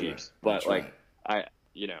plays for the Chiefs. But, like, right.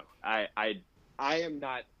 I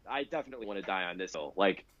definitely want to die on this hill.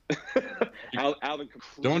 Like, Alvin.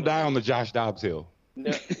 Don't die on the Josh Dobbs hill.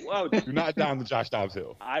 No, well, do not die on the Josh Dobbs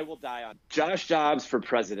hill. I will die on Josh Dobbs for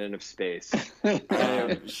president of space. Is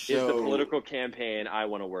the political campaign I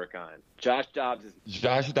want to work on. Josh Dobbs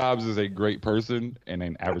is a great person and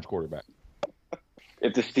an average quarterback.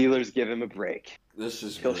 If the Steelers give him a break, he'll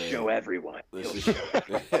show everyone.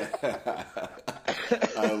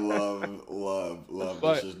 I love.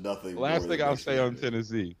 But this is nothing. Last thing I'll say on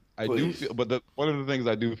Tennessee. I do feel, but one of the things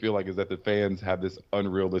I do feel like is that the fans have this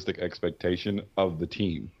unrealistic expectation of the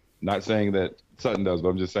team. Not saying that Sutton does, but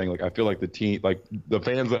I'm just saying, like, I feel like the team, like, the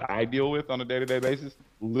fans that I deal with on a day-to-day basis,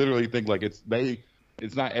 literally think like it's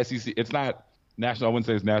not SEC, it's not national. I wouldn't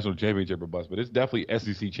say it's national championship or bust, but it's definitely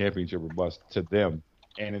SEC championship or bust to them.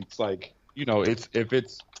 And it's like, you know, if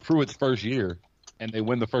it's Pruitt's first year and they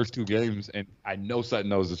win the first 2 games, and I know Sutton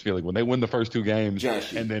knows this feeling when they win the first 2 games,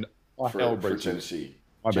 and then all hell breaks for Tennessee.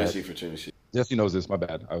 Jesse for Tennessee. Jesse knows this. My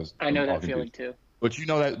bad. I know that feeling too. But you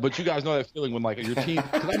know that. But you guys know that feeling when, like, your team.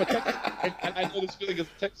 Because I'm a Texas, and I know this feeling as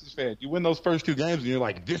a Texas fan. You win those first 2 games, and you're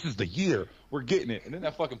like, "This is the year. We're getting it." And then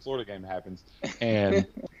that fucking Florida game happens, and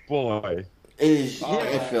boy,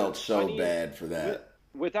 it felt so bad for that.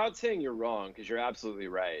 Without saying you're wrong, because you're absolutely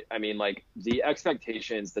right. I mean, like, the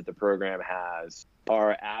expectations that the program has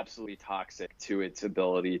are absolutely toxic to its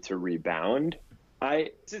ability to rebound.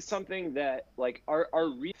 This is something that, like, our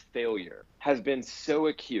failure has been so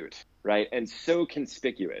acute, right, and so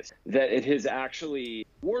conspicuous that it has actually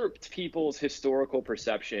warped people's historical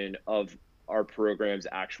perception of our program's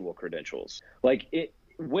actual credentials. Like,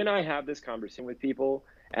 when I have this conversation with people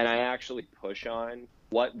and I actually push on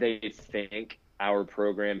what they think our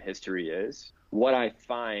program history is, what I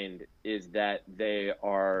find is that they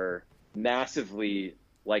are massively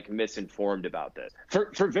like misinformed about this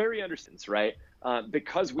for very understands, right?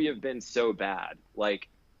 Because we have been so bad. Like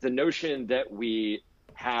the notion that we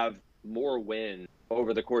have more wins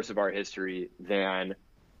over the course of our history than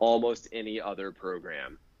almost any other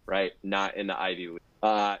program, right? Not in the Ivy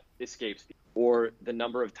League, escapes me. Or the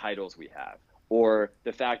number of titles we have, or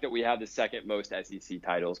the fact that we have the second most SEC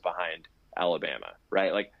titles behind Alabama,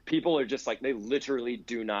 right? Like people are just like, they literally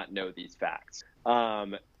do not know these facts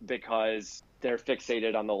because they're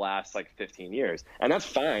fixated on the last like 15 years. And that's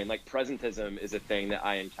fine. Like presentism is a thing that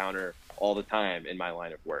I encounter all the time in my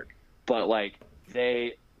line of work. But like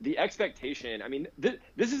the expectation, I mean,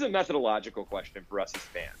 this is a methodological question for us as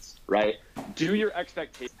fans, right? Do your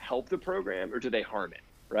expectations help the program or do they harm it,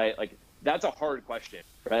 right? Like that's a hard question,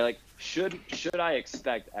 right? Like should I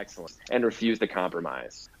expect excellence and refuse to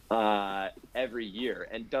compromise every year?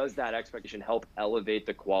 And does that expectation help elevate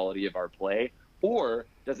the quality of our play, or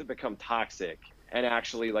does it become toxic and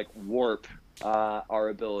actually like warp our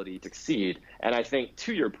ability to succeed? And I think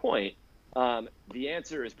to your point, the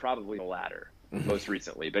answer is probably the latter most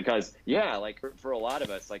recently, because like for a lot of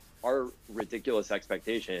us, like our ridiculous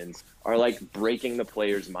expectations are like breaking the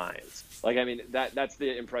players' minds. Like, I mean, that's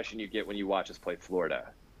the impression you get when you watch us play Florida,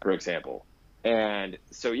 for example. And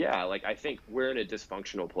so, like, I think we're in a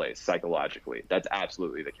dysfunctional place psychologically. That's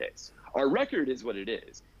absolutely the case. Our record is what it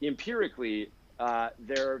is. Empirically,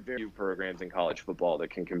 there are very few programs in college football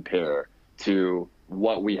that can compare to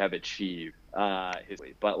what we have achieved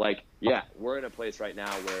historically. But like, we're in a place right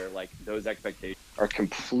now where like those expectations are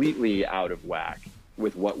completely out of whack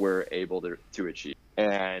with what we're able to achieve.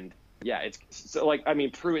 And it's so like, I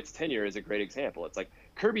mean, Pruitt's tenure is a great example. It's like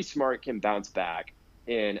Kirby Smart can bounce back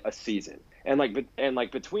in a season. And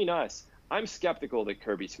like between us, I'm skeptical that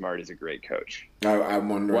Kirby Smart is a great coach. I'm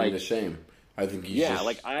wondering the same. I think he's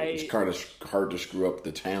it's kind of hard to screw up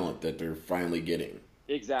the talent that they're finally getting.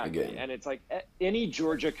 Exactly. Again. And it's like any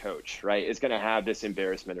Georgia coach, right, is going to have this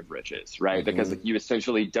embarrassment of riches, right? Mm-hmm. Because you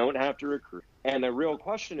essentially don't have to recruit. And the real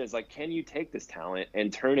question is like, can you take this talent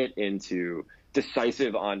and turn it into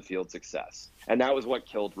decisive on-field success? And that was what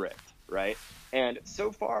killed Richt, right? And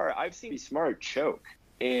so far, I've seen Smart choke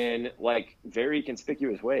in like very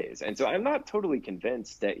conspicuous ways. And so I'm not totally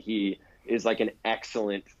convinced that he is like an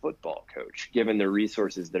excellent football coach, given the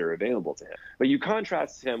resources that are available to him. But you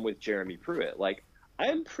contrast him with Jeremy Pruitt. Like,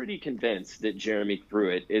 I'm pretty convinced that Jeremy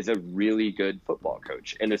Pruitt is a really good football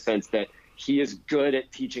coach in the sense that he is good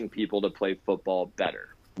at teaching people to play football better.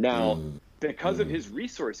 Now, because of his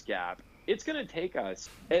resource gap, it's going to take us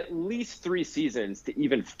at least 3 seasons to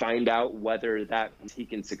even find out whether that he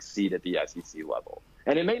can succeed at the SEC level.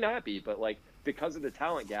 And it may not be, but like because of the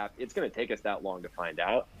talent gap, it's going to take us that long to find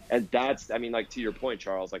out. And that's, I mean, like to your point,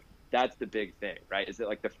 Charles, like that's the big thing, right? Is that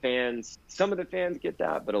like the fans, some of the fans get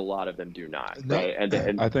that, but a lot of them do not, right?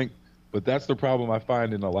 And I think, but that's the problem I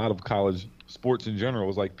find in a lot of college sports in general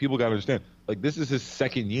is like people got to understand, like this is his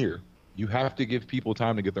second year. You have to give people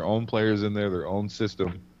time to get their own players in there, their own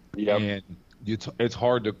system. Yep. And it's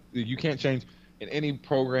hard to, you can't change in any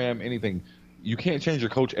program, anything. You can't change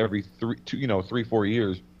your coach every 3-4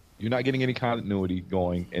 years. You're not getting any continuity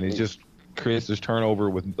going, and it just creates this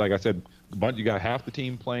turnover with, like I said, you got half the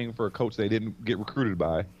team playing for a coach they didn't get recruited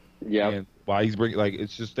by. Yeah. And why he's bringing, like,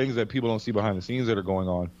 it's just things that people don't see behind the scenes that are going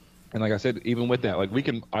on. And like I said, even with that, like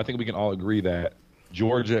I think we can all agree that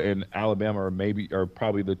Georgia and Alabama are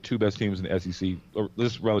probably the 2 best teams in the SEC, or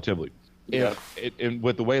just relatively. Yeah. And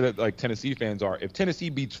with the way that like Tennessee fans are, if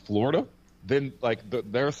Tennessee beats Florida, then like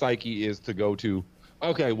their psyche is to go to,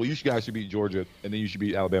 okay, well you guys should beat Georgia, and then you should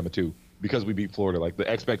beat Alabama too, because we beat Florida. Like the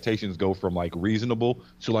expectations go from like reasonable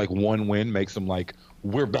to like 1 win makes them like,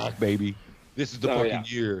 we're back, baby. This is the fucking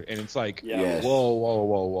year. And it's like,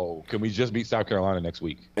 whoa. Can we just beat South Carolina next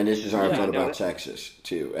week? And this is how I thought about Texas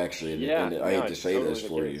too, actually. And I hate to say this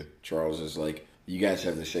for you, Charles, is like you guys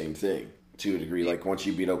have the same thing to a degree. Like once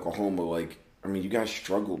you beat Oklahoma, like I mean, you guys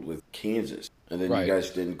struggled with Kansas, and then you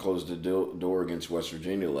guys didn't close the door against West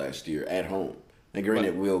Virginia last year at home. And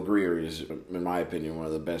granted, Will Grier is, in my opinion, one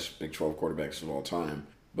of the best Big 12 quarterbacks of all time.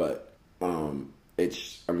 But you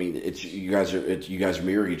guys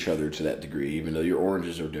mirror each other to that degree, even though your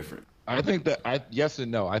oranges are different. I think that yes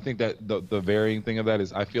and no. I think that the varying thing of that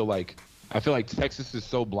is I feel like Texas is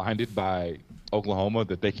so blinded by Oklahoma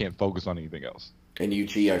that they can't focus on anything else. And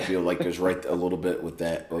UT, I feel like, is right a little bit with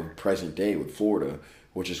that of present day with Florida,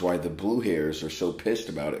 which is why the Blue Hairs are so pissed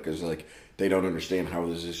about it, because like they don't understand how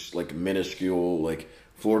there's this like minuscule, like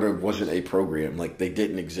Florida wasn't a program, like they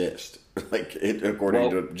didn't exist, like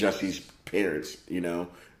according to Jesse's parents,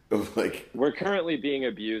 of like we're currently being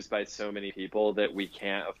abused by so many people that we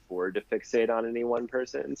can't afford to fixate on any one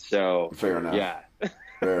person. So fair enough. Yeah.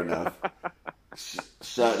 Fair enough.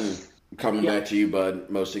 Sutton, coming back to you, bud.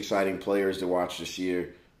 Most exciting players to watch this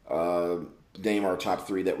year. Name our top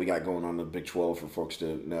 3 that we got going on the Big 12 for folks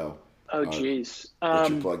to know. Oh, geez. That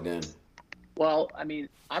you plugged in. Well, I mean,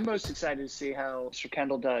 I'm most excited to see how Mr.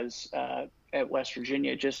 Kendall does at West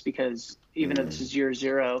Virginia, just because even though this is year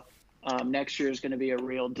 0, next year is going to be a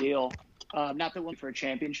real deal. Not that one for a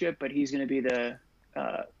championship, but he's going to be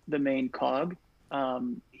the main cog.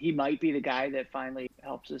 He might be the guy that finally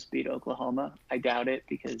helps us beat Oklahoma. I doubt it,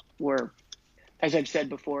 because we're, as I've said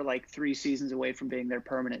before, like 3 seasons away from being their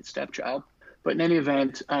permanent stepchild. But in any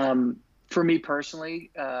event, for me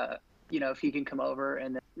personally, if he can come over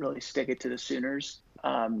and then really stick it to the Sooners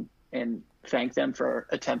and thank them for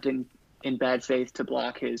attempting in bad faith to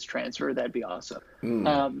block his transfer, that'd be awesome.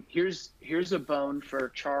 Here's a bone for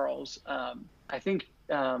Charles. I think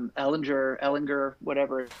Ellinger,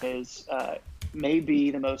 whatever it is, may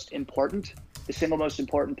be the single most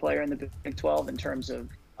important player in the Big 12 in terms of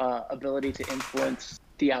ability to influence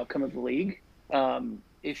the outcome of the league.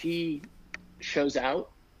 If he shows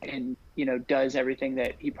out and does everything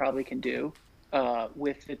that he probably can do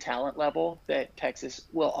with the talent level that Texas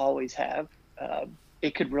will always have,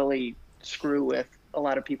 it could really screw with a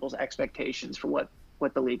lot of people's expectations for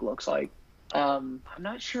what the league looks like. I'm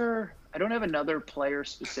not sure. I don't have another player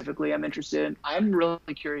specifically I'm interested in. I'm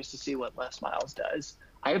really curious to see what Les Miles does.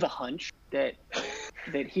 I have a hunch that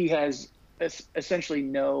he has essentially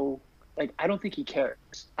no, like, I don't think he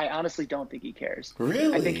cares. I honestly don't think he cares.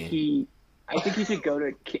 Really? I think he could go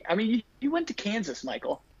to, I mean, you went to Kansas,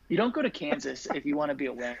 Michael. You don't go to Kansas if you want to be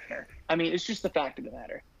a winner. I mean, it's just the fact of the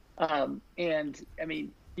matter. And I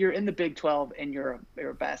mean, you're in the Big 12 and you're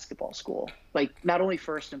a basketball school, like not only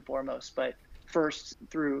first and foremost, but first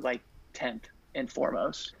through like 10th and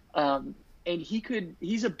foremost. And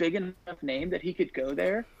he's a big enough name that he could go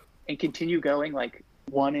there and continue going like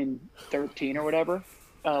 1-13 or whatever,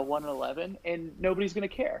 1-11, and nobody's going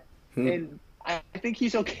to care. And I think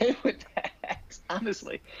he's okay with that.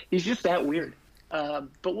 Honestly, he's just that weird.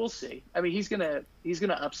 But we'll see. I mean, he's gonna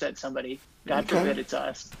upset somebody. God forbid it's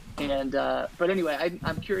us. And but anyway,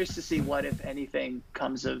 I'm curious to see what, if anything,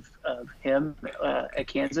 comes of him at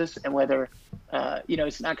Kansas, and whether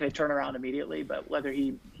it's not going to turn around immediately, but whether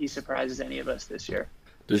he surprises any of us this year.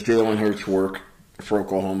 Does Jalen Hurts work for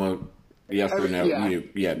Oklahoma? Yes or no?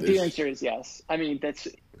 Yeah. The answer is yes. I mean, it's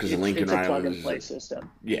a plug and play system.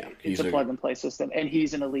 Yeah, it's a plug and play system, and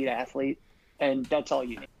he's an elite athlete, and that's all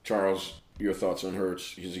you need. Charles, your thoughts on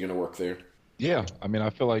Hurts? Is he going to work there? Yeah, I mean, I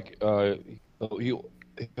feel like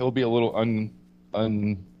he'll be a little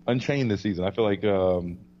unchained this season. I feel like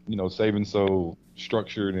Saban's so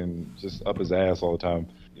structured and just up his ass all the time.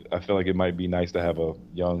 I feel like it might be nice to have a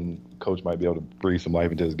young coach might be able to breathe some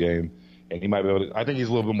life into his game, and he might be able to. I think he's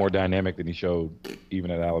a little bit more dynamic than he showed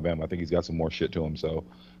even at Alabama. I think he's got some more shit to him. So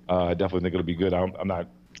I definitely think it'll be good. I'm not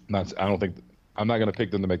going to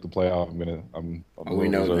pick them to make the playoff. I'm we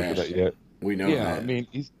know reserved for that yet. We know yeah, that. I mean,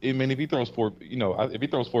 if he throws 4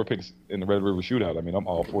 picks in the Red River Shootout, I mean, I'm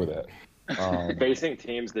all for that. Facing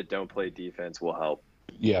teams that don't play defense will help.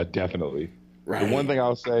 Yeah, definitely. Right. The one thing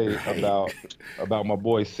I'll say about my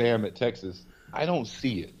boy Sam at Texas, I don't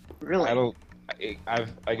see it. Really? I don't.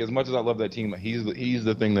 As much as I love that team, he's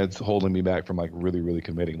the thing that's holding me back from like really, really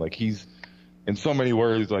committing. Like he's, in so many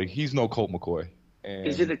words, like he's no Colt McCoy. And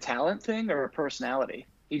is it a talent thing or a personality?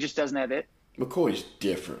 He just doesn't have it. McCoy's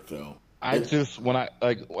different though. I just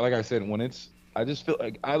I said, when it's, I just feel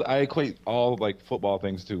like I equate all like football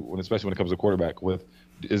things to especially when it comes to quarterback with,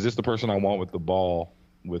 is this the person I want with the ball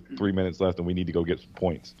with 3 minutes left and we need to go get some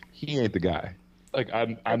points? He ain't the guy. Like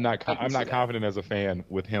I'm not confident as a fan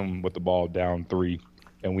with him with the ball down 3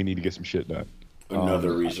 and we need to get some shit done.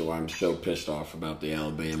 Another reason why I'm so pissed off about the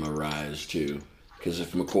Alabama rise too. Because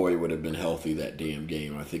if McCoy would have been healthy that damn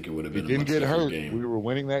game, I think it would have been a much different game. We were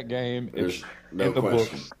winning that game. There's no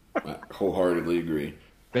question. I wholeheartly agree.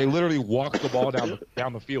 They literally walked the ball down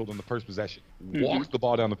the field on the first possession. Walked the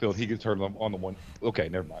ball down the field. He gets hurt on the one. Okay,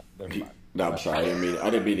 never mind. No, I'm sorry. I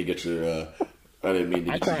didn't mean to get you. I didn't mean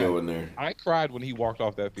to get you going there. I cried when he walked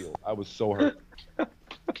off that field. I was so hurt.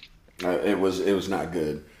 It was not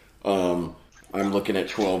good. I'm looking at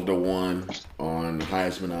 12-1 on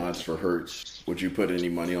Heisman odds for Hurts. Would you put any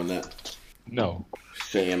money on that? No.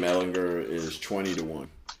 Sam Ellinger is 20-1.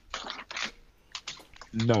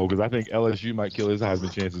 No, because I think LSU might kill his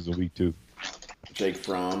Heisman chances in week 2. Jake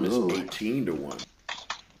Fromm is 18-1.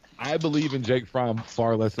 I believe in Jake Fromm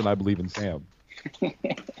far less than I believe in Sam. I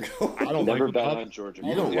don't never like bet on Georgia.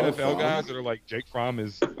 You don't the love NFL Fromm? guys that are like Jake Fromm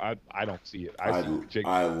is. I don't see it.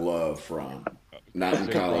 I love Fromm. Not in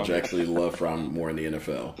college. Actually, love Fromm more in the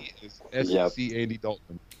NFL. SEC Andy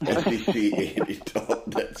Dalton. SEC Andy Dalton.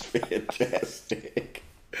 That's fantastic.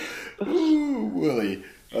 Ooh, Willie.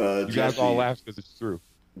 You Jesse, guys all laugh because it's true.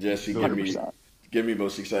 Jesse, give me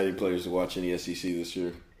most exciting players to watch in the SEC this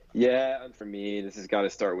year. Yeah, and for me, this has got to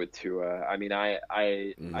start with Tua. I mean, I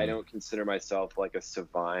don't consider myself like a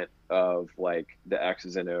savant of like the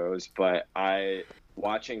X's and O's, but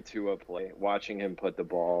watching Tua play, watching him put the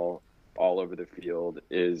ball all over the field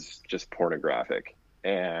is just pornographic.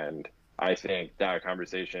 And I think that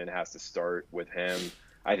conversation has to start with him.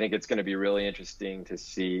 I think it's going to be really interesting to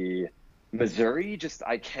see Missouri. Just,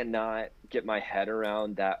 I cannot get my head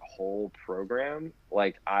around that whole program.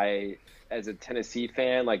 Like, as a Tennessee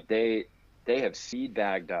fan, like they have seed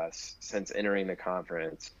bagged us since entering the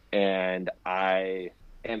conference. And I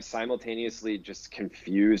am simultaneously just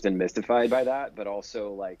confused and mystified by that, but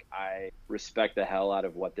also like I respect the hell out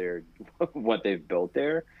of what they've built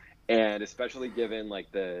there, and especially given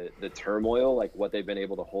like the turmoil, like what they've been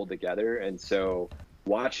able to hold together. And so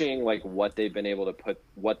watching like what they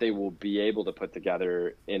will be able to put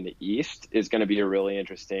together in the East is going to be a really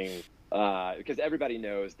interesting, because everybody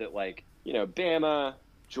knows that, like, you know, Bama,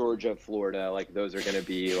 Georgia, Florida, like those are going to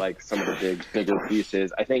be like some of the bigger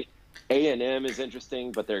pieces. I think A&M is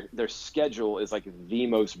interesting, but their schedule is like the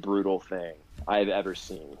most brutal thing I've ever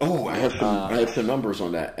seen. Oh, I have some numbers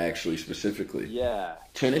on that actually specifically. Yeah.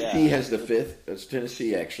 Tennessee has the fifth.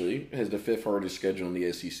 Tennessee actually has the fifth hardest schedule in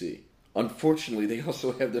the SEC. Unfortunately, they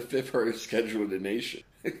also have the fifth hardest schedule in the nation.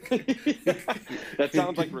 That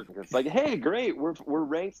sounds like it's like, hey, great, we're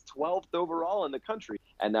ranked 12th overall in the country,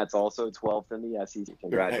 and that's also 12th in the SEC.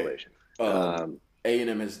 Congratulations.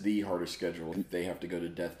 A&M has the hardest schedule. They have to go to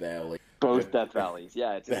Death Valley. Both Death Valleys.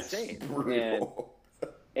 Yeah, it's That's insane. Brutal.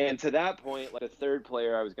 And to that point, like the third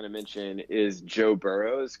player I was going to mention is Joe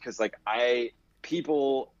Burrows, because like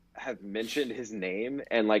people have mentioned his name,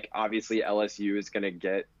 and like obviously LSU is going to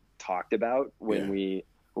get talked about when we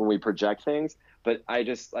project things. But I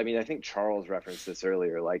think Charles referenced this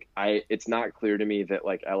earlier. Like it's not clear to me that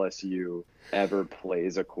like LSU ever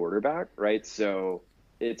plays a quarterback, right? So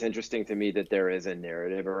it's interesting to me that there is a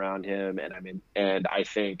narrative around him, and I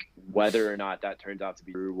think whether or not that turns out to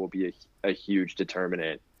be true will be a huge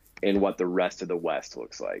determinant in what the rest of the West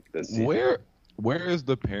looks like this season. Where is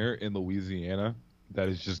the parent in Louisiana that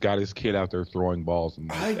has just got his kid out there throwing balls and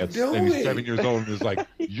he's 7 years old and is like,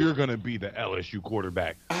 you're gonna be the LSU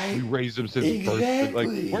quarterback? We raised him since first. Like,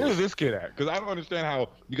 where is this kid at? Because I don't understand how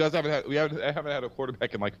you guys haven't had a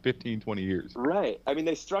quarterback in like 15, 20 years. Right. I mean,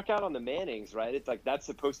 they struck out on the Mannings, right? It's like that's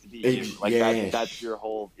supposed to be you. Like that's your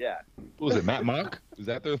whole What was it, Matt Mock? Is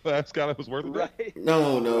that the last guy that was worth it? Right.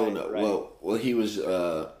 No. Right. Well, he was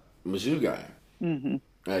Mizzou guy,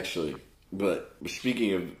 actually. But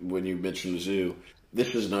speaking of when you mentioned Mizzou,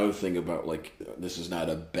 this is another thing about, like, this is not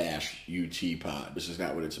a bash UT pod. This is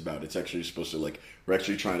not what it's about. It's actually supposed to, like, we're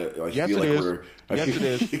actually trying to. I feel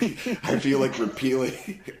like we're peeling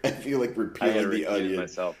the onion.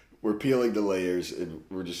 Myself. We're peeling the layers, and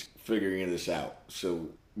we're just figuring this out so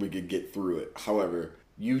we could get through it. However,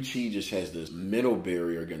 UT just has this mental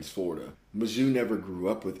barrier against Florida. Mizzou never grew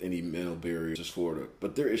up with any mental barrier against Florida,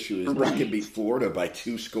 but their issue is they can beat Florida by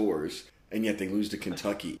 2 scores. And yet they lose to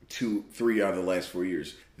Kentucky 3 out of the last 4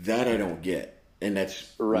 years. That I don't get, and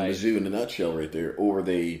that's Mizzou in a nutshell right there. Or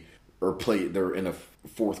they're in a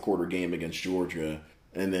fourth quarter game against Georgia,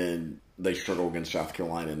 and then they struggle against South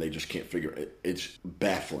Carolina, and they just can't figure it. It's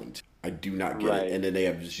baffling. I do not get it. And then they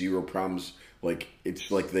have zero problems. Like,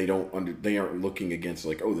 it's like they aren't looking against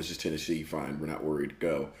like, oh, this is Tennessee, fine, we're not worried,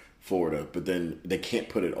 go Florida. But then they can't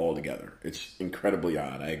put it all together. It's incredibly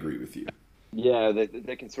odd. I agree with you. Yeah,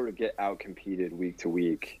 they can sort of get out-competed week to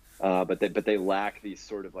week, but they lack these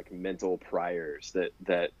sort of like mental priors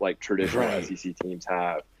that like traditional SEC teams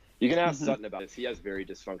have. You can ask Sutton about this. He has very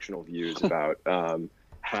dysfunctional views about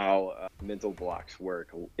how mental blocks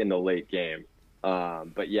work in the late game.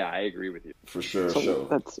 But yeah, I agree with you. For sure. So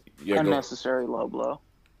that's unnecessary low blow.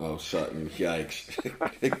 Oh, Sutton, yikes.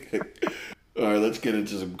 All right, let's get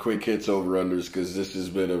into some quick hits over-unders, because this has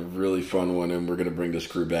been a really fun one, and we're going to bring this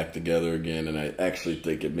crew back together again, and I actually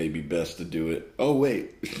think it may be best to do it. Oh,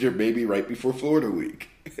 wait, you're maybe right before Florida week.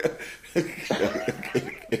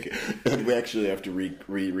 And we actually have to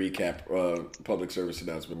recap public service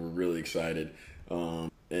announcement. We're really excited.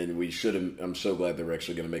 And I'm so glad that we're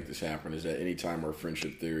actually going to make this happen, is that anytime our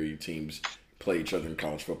Friendship Theory teams play each other in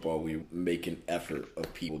college football, we make an effort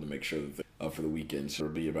of people to make sure that they're up for the weekend. So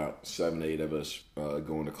there'll be about 7, 8 of us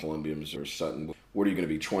going to Columbians or Sutton. What are you going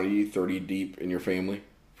to be, 20, 30 deep in your family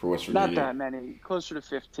for West Virginia? Not that many, closer to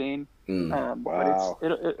 15. Wow.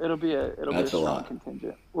 But it'll be a strong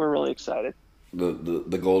contingent. We're really excited.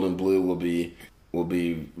 The gold and blue will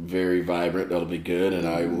be very vibrant. That'll be good, and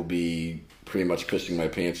I will be pretty much pissing my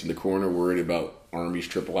pants in the corner, worried about Army's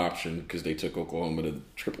triple option because they took Oklahoma to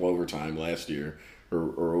triple overtime last year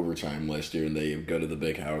or overtime last year, and they go to the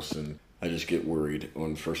big house, and I just get worried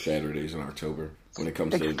on first Saturdays in October when it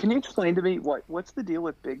comes to. Can you explain to me what's the deal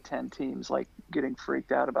with Big Ten teams like getting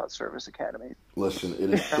freaked out about service academies? Listen,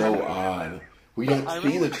 it is so odd. We don't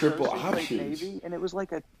see the triple options, Navy, and it was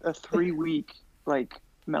like a 3-week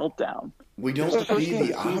meltdown. We don't see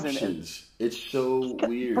the options. It's so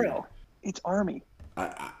weird. Bro, it's Army.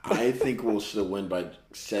 I think we'll still win by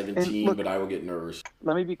 17, look, but I will get nervous.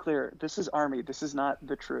 Let me be clear. This is Army. This is not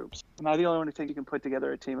the troops. Am I the only one who think you can put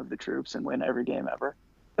together a team of the troops and win every game ever?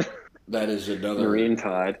 That is another Marine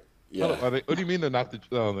Tide. Yeah. What do you mean they're not the?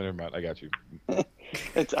 Oh, never mind. I got you.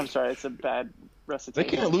 I'm sorry. It's a bad recitation.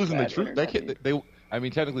 They can't lose in the trenches. They can't. I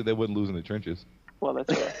mean, technically, they wouldn't lose in the trenches. Well,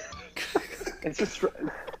 that's right. It's a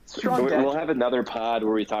strong. We'll have another pod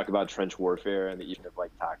where we talk about trench warfare and the even of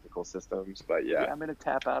tactical systems. But yeah, I'm gonna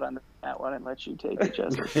tap out on that one and let you take it,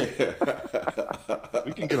 Jesse.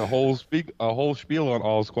 We can get a whole spiel on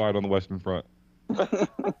all squad on the Western Front.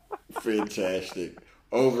 Fantastic.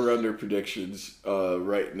 Over/under predictions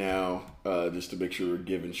right now, just to make sure we're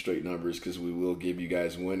giving straight numbers, because we will give you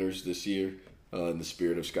guys winners this year in the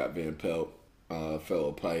spirit of Scott Van Pelt,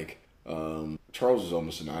 fellow Pike. Charles is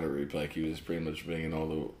almost an honorary Pike. He was pretty much banging all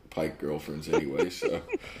the Pike girlfriends anyway, so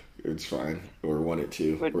it's fine. Or one at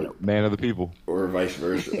two. Or, man of the people. Or vice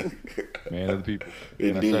versa. Man of the people.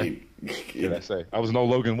 Indeed. What did I say? I was no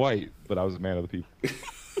Logan White, but I was a man of the people.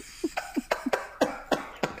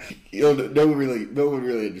 No one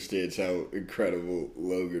really understands how incredible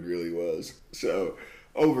Logan really was. So,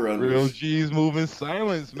 over/under. Real G's moving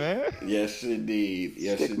silence, man. Yes, indeed.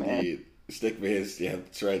 Yes, Stick indeed. man. Stickman, yeah,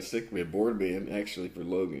 that's right. Stickman, board man, actually, for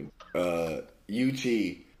Logan. UT,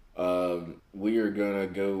 we are going to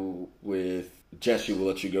go with Jesse. We'll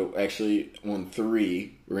let you go. Actually, on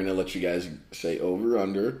 3, we're going to let you guys say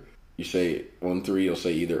over/under. You say on 3, you'll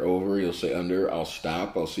say either over, you'll say under. I'll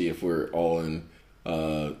stop. I'll see if we're all in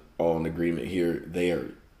agreement here.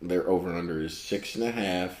 Their over/under is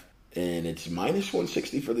 6.5, and it's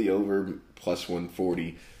 -160 for the over, plus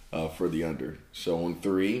 140 for the under. So on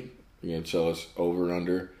 3. You're going to tell us over,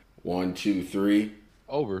 under. 1, 2, 3.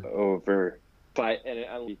 Over. And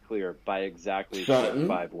I'll be clear, by exactly Sutton.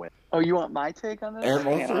 5 wins. Oh, you want my take on this? All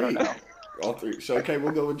 3. I don't know. All 3. So, okay,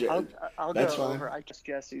 we'll go with Jesse. I'll That's go fine. over. I trust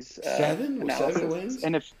Jesse's 7 analysis. wins?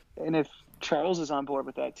 And if Charles is on board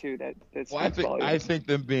with that too, that's Well, I think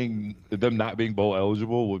them not being bowl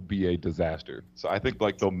eligible would be a disaster. So I think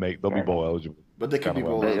they'll be bowl eligible. But they could be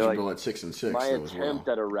bowl eligible at 6-6. My though, as well. attempt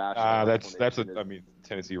at a rational. I mean,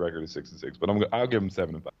 Tennessee record is 6-6, but I'll give them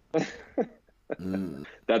 7-5.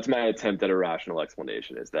 That's my attempt at a rational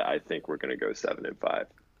explanation. Is that I think we're going to go 7-5.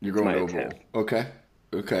 You're going to bowl. Okay.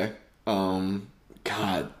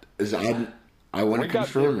 God, I want to We've got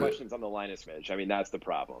confirm it. questions on the line of Smidge. I mean, that's the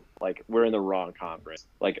problem. We're in the wrong conference.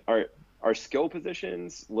 Our skill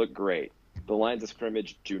positions look great. The lines of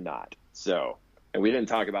scrimmage do not. So, and we didn't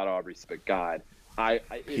talk about Aubrey, but God,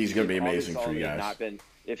 he's going to be amazing for you guys.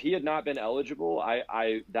 If he had not been eligible,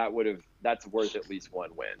 that's worth at least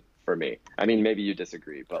one win for me. I mean, maybe you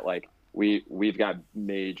disagree, but we've got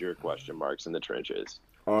major question marks in the trenches.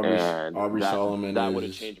 Aubrey Solomon would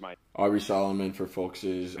have changed my. Aubrey Solomon, for folks,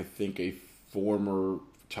 is I think a former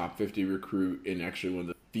top 50 recruit and actually one of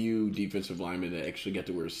the few defensive linemen that actually got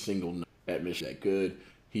to wear a single number at Michigan. That good.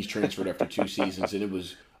 He's transferred after 2 seasons, and it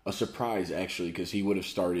was a surprise actually because he would have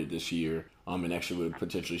started this year, and actually would have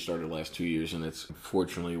potentially started the last 2 years, and that's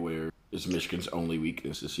unfortunately where is Michigan's only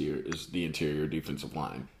weakness this year is the interior defensive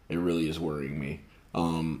line. It really is worrying me.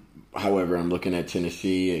 However, I'm looking at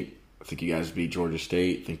Tennessee. I think you guys beat Georgia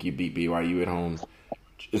State. I think you beat BYU at home.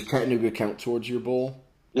 Is Chattanooga count towards your bowl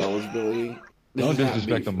eligibility? Don't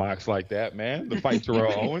disrespect the Mocs like that, man. The fight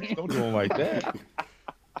Terrell Owens. Don't do them like that.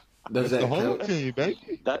 Does that the home count? team,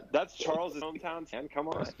 baby. That's Charles' hometown, man. Come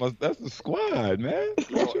on. That's the squad, man.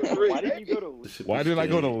 Why didn't you go to? Why didn't I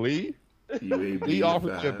go to Lee? Lee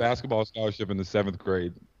offered me a 5. basketball scholarship in the 7th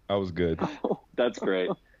grade. I was good. That's great.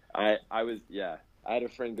 I had a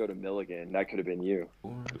friend go to Milligan. That could have been you.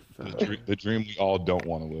 The dream we all don't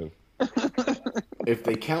want to live. If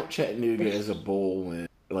they count Chattanooga as a bowl win,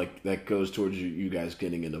 that goes towards you guys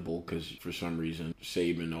getting in the bowl because for some reason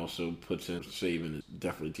Saban also puts in Saban is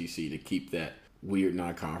definitely TC to keep that weird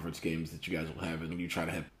non-conference games that you guys will have, and you try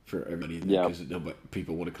to have for everybody Yeah. because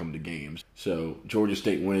people want to come to games. So Georgia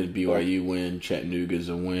State win, BYU win, Chattanooga is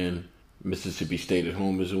a win, Mississippi State at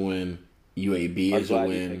home is a win, UAB I'm is a glad you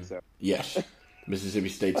win. think so. Yes, Mississippi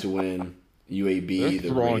State's a win. UAB,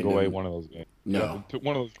 They're throwing away one of those games. No,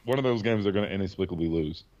 One of those games they're going to inexplicably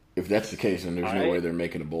lose. if that's the case, then there's no I- way they're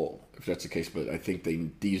making a bowl. If that's the case, but I think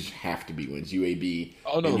these have to be wins. UAB.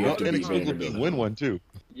 Oh no, and you have they'll to beat inexplicably Vanderbilt. win one too.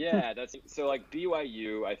 Yeah, that's so like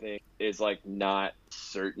BYU. I think is like not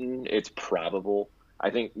certain. It's probable. I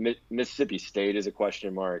think Mississippi State is a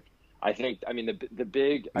question mark. I mean the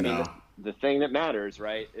big. I mean No. the thing that matters,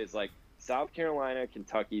 right, is like South Carolina,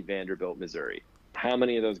 Kentucky, Vanderbilt, Missouri. How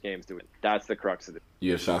many of those games do we? That's the crux of it.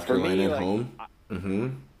 You have South For me, Carolina at like, home. Mm-hmm.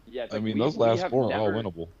 Yeah, it's I like mean, we those last have four are all never-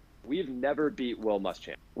 winnable. We've never beat Will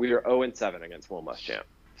Muschamp. We are 0-7 against Will Muschamp.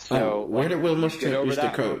 So Where did Will get Muschamp over used to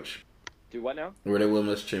that. coach? Do what now? Where did Will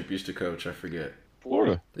Muschamp used to coach? I forget.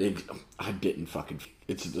 Florida. I didn't fucking.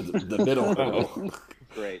 It's the middle.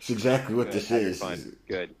 Great. It's exactly what Good. this Have your is. fun.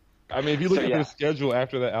 Good. I mean, if you look So, at yeah. the schedule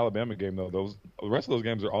after that Alabama game, though, the rest of those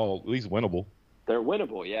games are all at least winnable. They're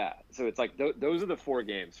winnable, yeah. So it's like those are the 4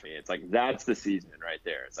 games for me. It's like that's the season right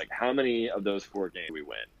there. It's like how many of those 4 games we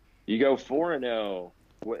win? You go 4-0,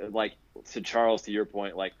 like to Charles, to your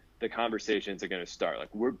point, like the conversations are going to start.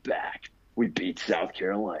 Like we're back. We beat South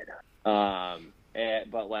Carolina.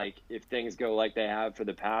 But like if things go like they have for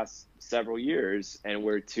the past several years, and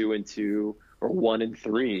we're 2-2 or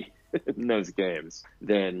 1-3 in those games,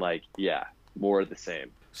 then like more of the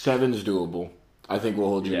same. 7's doable. I think we'll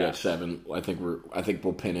hold you Yeah. at 7. I think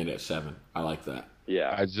we'll pin it at 7. I like that.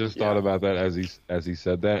 Yeah, I just thought about that as he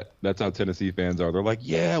said that. That's how Tennessee fans are. They're like,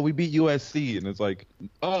 "Yeah, we beat USC," and it's like,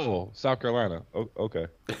 "Oh, South Carolina. Oh, okay,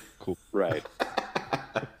 cool." right.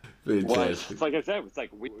 Well, Fantastic. it's like I said, it's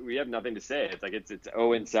like we have nothing to say. It's like it's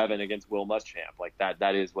 0-7 against Will Muschamp. Like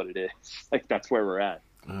that is what it is. Like that's where we're at.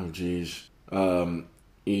 Oh, geez.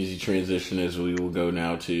 Easy transition as we will go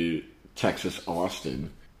now to Texas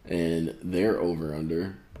Austin, and their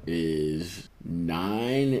over/under is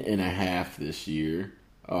 9.5 this year,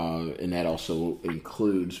 and that also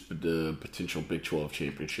includes the potential Big 12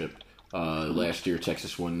 championship. Last year,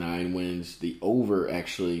 Texas won 9 wins. The over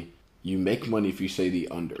actually, you make money if you say the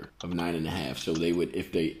under of 9.5. So they would,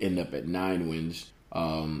 if they end up at 9 wins.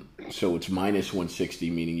 So it's minus 160,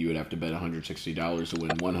 meaning you would have to bet $160 to win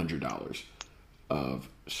 $100.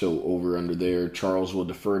 So over under there, Charles will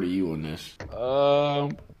defer to you on this.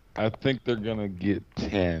 I think they're gonna get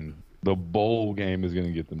 10. The bowl game is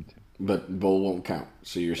gonna get them 10. But bowl won't count.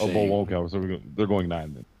 So you're saying Bowl won't count, so they're going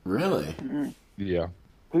 9 then. Really? Yeah.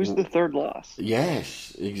 Who's the third loss?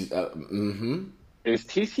 Yes. Mm-hmm. Is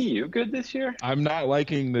TCU good this year? I'm not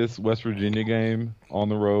liking this West Virginia game on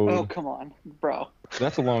the road. Oh, come on, bro.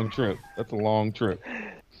 That's a long trip.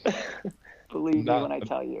 Believe me Not- when I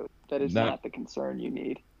tell you that is not- not the concern you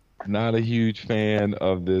need. Not a huge fan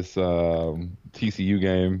of this TCU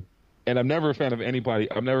game, and I'm never a fan of anybody.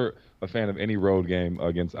 I'm never a fan of any road game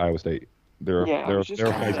against Iowa State. They're Yeah, I they're was just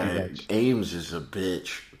they're gonna feisty say. bunch. Ames is a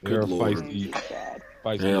bitch. They're Good lord. feisty. It's bad.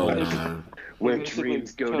 Feisty Hell bunch. no. Where Basically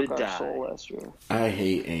dreams go to took our soul die. last year. I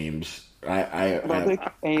hate Ames. I think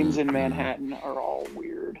Ames and Mm-mm. Manhattan are all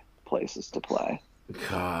weird places to play.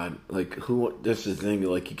 God, like who? That's the thing.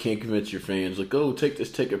 Like you can't convince your fans. Like, oh, take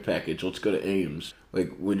this ticket package. Let's go to Ames.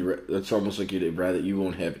 Like, that's almost like you'd rather you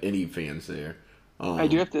won't have any fans there. I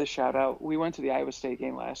do have to shout out. We went to the Iowa State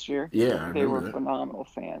game last year. Yeah, I They were remember that. phenomenal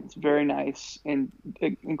fans. Very nice, and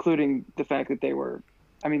including the fact that they were.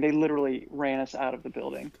 I mean, they literally ran us out of the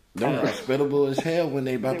building. They're hospitable as hell when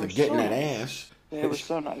they about They to were get in so that nice. ass. They were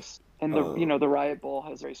so nice. And the Riot Bowl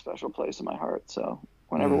has a very special place in my heart. So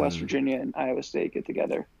whenever West Virginia and Iowa State get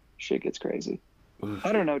together, shit gets crazy.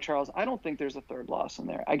 I don't know, Charles. I don't think there's a third loss in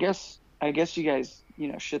there. I guess you guys,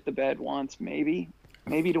 shit the bed once, maybe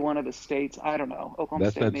to one of the states. I don't know. Oklahoma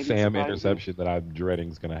That's State that maybe Sam surprised me. interception that I'm dreading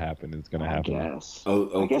is going to happen. It's going to I happen. guess.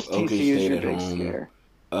 Oh, I guess Okie TCU is State your at big home. scare.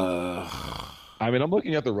 I mean, I'm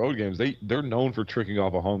looking at the road games. They're known for tricking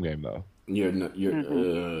off a home game, though.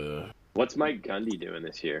 What's Mike Gundy doing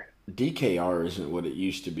this year? DKR isn't what it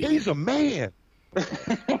used to be. He's a man.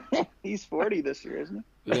 He's 40 this year, isn't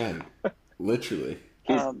Yeah, literally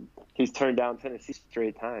he? He's turned down Tennessee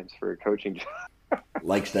straight times for a coaching job.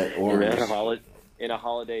 likes that in orange. a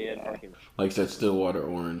Holiday Inn parking lot. Likes that Stillwater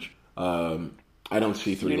orange. I don't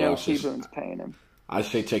see 3 losses. T-Bone's paying him. I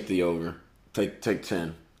say take the over. Take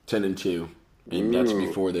 10. 10-2. And that's Ooh.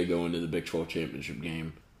 before they go into the Big 12 championship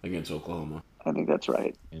game against Oklahoma. I think that's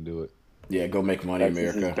right. And do it. Yeah, go make money,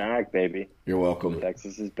 Texas America. is back, baby. You're welcome.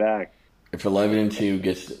 Texas is back. If 11-2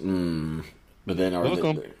 gets, but then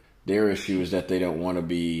Welcome. Their issue is that they don't want to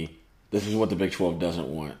be. This is what the Big 12 doesn't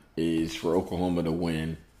want: is for Oklahoma to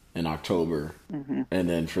win in October, and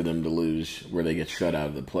then for them to lose, where they get shut out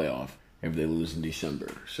of the playoff if they lose in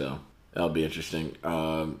December. So that'll be interesting.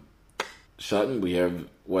 Sutton, we have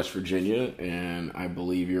West Virginia, and I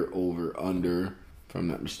believe your over/under, if I'm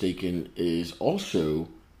not mistaken, is also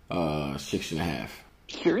 6.5.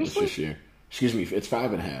 Seriously? This year. Excuse me, it's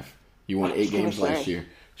 5.5. You won 8 games last year.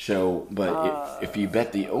 So, but if you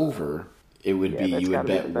bet the over, it would be you would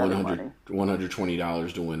bet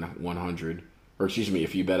 $120 to win 100. Or excuse me,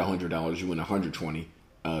 if you bet $100, you win 120.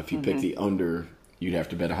 If you pick the under, you'd have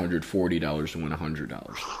to bet $140 to win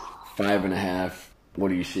 $100. 5.5. What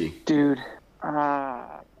do you see, dude?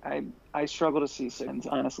 I struggle to see Sims,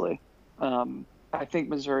 honestly. I think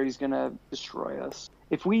Missouri's gonna destroy us.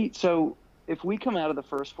 If we come out of the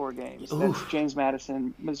first 4 games, that's James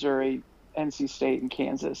Madison, Missouri, NC State, and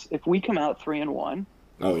Kansas. If we come out 3-1,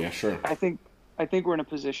 oh yeah, sure. I think we're in a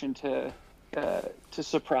position to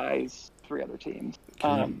surprise 3 other teams.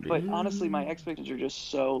 But honestly, my expectations are just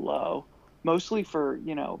so low, mostly for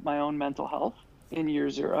my own mental health in year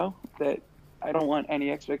 0, that I don't want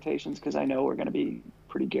any expectations because I know we're going to be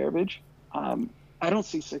pretty garbage. I don't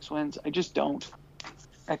see 6 wins. I just don't.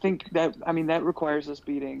 I think that requires us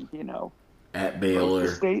beating at Baylor, both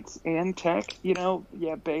the States and Tech.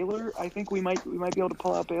 Baylor. I think we might be able to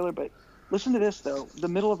pull out Baylor. But listen to this though: the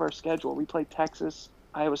middle of our schedule, we play Texas,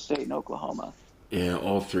 Iowa State, and Oklahoma. Yeah,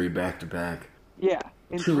 all 3 back to back. Yeah,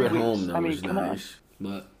 in 2 3 at weeks. home though I mean, is come nice.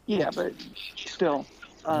 on. But yeah, but still.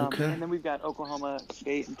 Okay. And then we've got Oklahoma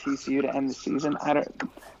State and TCU to end the season. I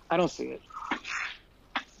don't see it.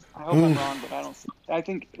 I hope I'm wrong, but I don't see it. I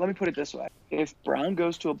think, let me put it this way. If Brown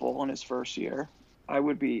goes to a bowl in his first year, I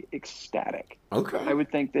would be ecstatic. Okay. I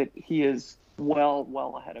would think that he is well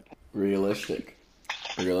ahead of him. Realistic.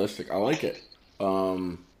 I like it.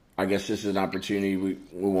 I guess this is an opportunity. We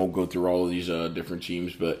won't go through all of these different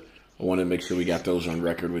teams, but I want to make sure we got those on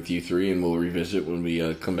record with you 3, and we'll revisit when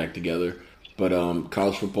we come back together. But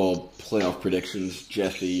college football playoff predictions,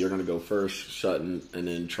 Jesse, you're going to go first, Sutton, and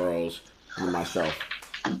then Charles, and myself.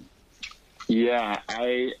 Yeah,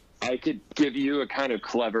 I could give you a kind of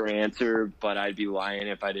clever answer, but I'd be lying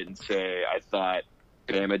if I didn't say I thought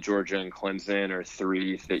Bama, Georgia, and Clemson are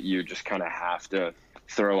 3 that you just kind of have to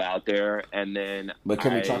throw out there. And then, but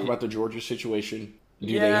can we talk about the Georgia situation?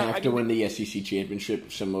 Do they have to win the SEC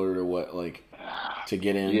championship, similar to what, to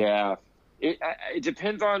get in? Yeah. It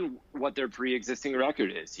depends on what their pre-existing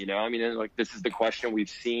record is, I mean, this is the question we've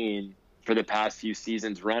seen for the past few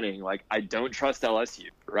seasons running. I don't trust LSU,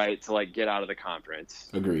 right, to get out of the conference.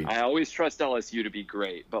 Agreed. I always trust LSU to be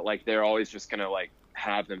great, but they're always just gonna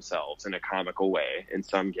have themselves in a comical way in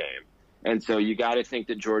some game. And so you got to think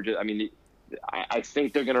that Georgia. I mean, I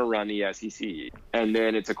think they're gonna run the SEC, and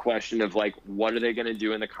then it's a question of what are they gonna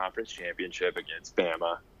do in the conference championship against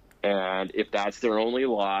Bama. And if that's their only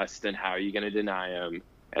loss, then how are you going to deny them?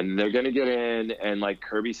 And they're going to get in, and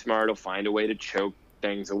Kirby Smart will find a way to choke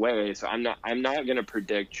things away. So I'm not going to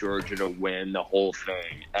predict Georgia to win the whole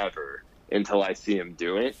thing ever until I see them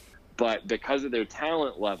do it. But because of their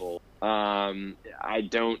talent level, I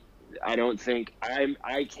don't think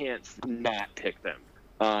I can't not pick them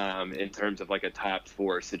in terms of a top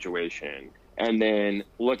 4 situation. And then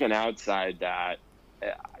looking outside that,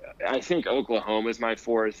 I think Oklahoma is my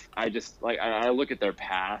 4th. I just I look at their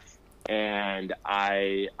path, and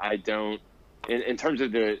I don't in terms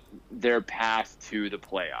of their path to the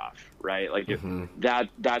playoff, right? If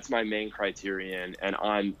that's my main criterion, and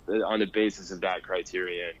on the basis of that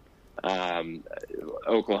criterion,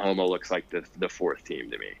 Oklahoma looks like the 4th team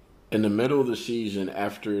to me. In the middle of the season,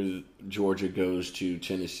 after Georgia goes to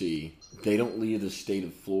Tennessee, they don't leave the state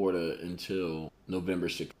of Florida until November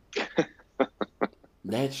 6th.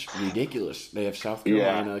 That's ridiculous. They have South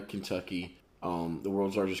Carolina, Kentucky, the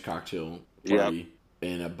world's largest cocktail party,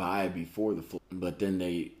 and a bye before the but then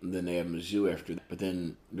they have Mizzou after that. But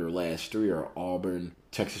then their last 3 are Auburn,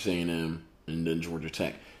 Texas A&M, and then Georgia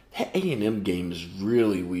Tech. That A&M game is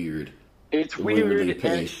really weird. It's weirdly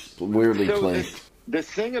placed. The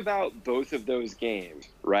thing about both of those games,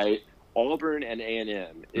 right, Auburn and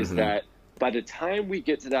A&M, is that by the time we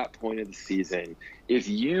get to that point of the season, if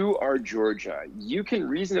you are Georgia, you can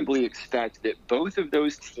reasonably expect that both of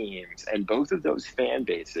those teams and both of those fan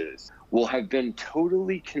bases will have been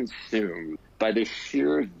totally consumed by the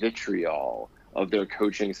sheer vitriol of their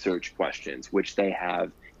coaching search questions, which they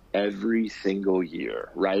have every single year,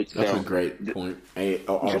 right? That's a great point.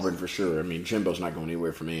 Auburn for sure. I mean, Jimbo's not going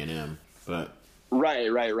anywhere from A&M, but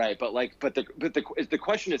Right. But the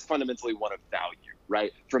question is fundamentally one of value,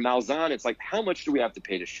 right? For Malzahn, it's like, how much do we have to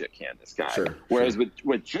pay to shit can this guy? Sure. Whereas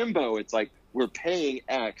with Jimbo, it's like, we're paying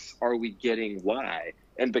X, are we getting Y?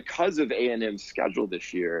 And because of A&M's schedule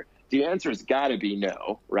this year, the answer has got to be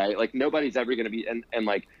no, right? Like, nobody's ever going to be, and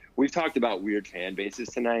like, we've talked about weird fan bases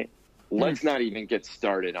tonight. Let's not even get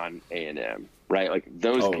started on A&M, right? Like,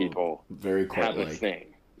 those people very have a thing.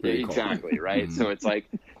 Exactly, right? So it's like,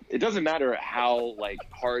 it doesn't matter how like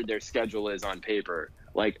hard their schedule is on paper.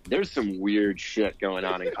 Like, there's some weird shit going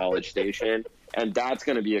on in College Station, and that's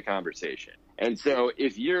going to be a conversation. And so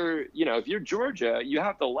if you're Georgia, you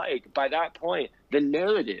have to, like, by that point, the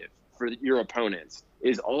narrative for your opponents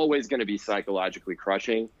is always going to be psychologically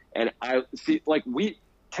crushing. And I see, like,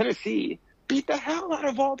 Tennessee beat the hell out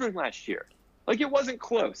of Auburn last year. Like, it wasn't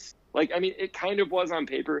close. Like, I mean, it kind of was on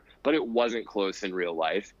paper, but it wasn't close in real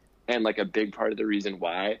life. And, like, a big part of the reason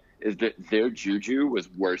why is that their juju was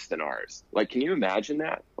worse than ours. Like, can you imagine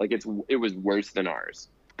that? Like, it was worse than ours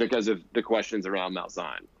because of the questions around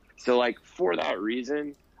Malzahn. So, like, for that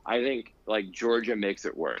reason, I think, like, Georgia makes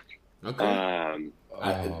it work. Okay.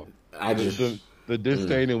 I just the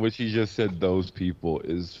disdain in which he just said those people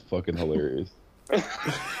is fucking hilarious.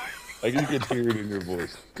 Like, you can hear it in your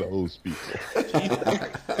voice. Those people.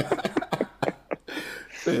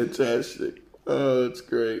 Fantastic. Oh, that's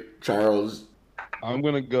great. Charles. I'm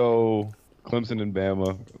going to go Clemson and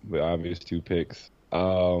Bama, the obvious two picks.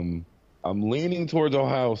 I'm leaning towards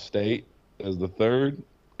Ohio State as the third,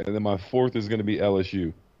 and then my fourth is going to be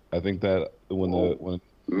LSU. I think that when the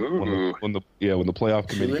playoff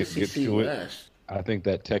committee gets to it, I think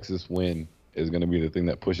that Texas win is going to be the thing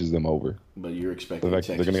that pushes them over. But you're expecting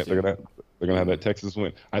Texas they're going to have that Texas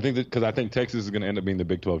win. I think that because I think Texas is going to end up being the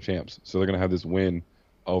Big 12 champs, so they're going to have this win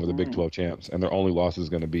over the Big 12 champs, and their only loss is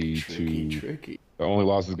going to be their only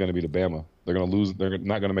loss is going to be to Bama. They're going to lose. They're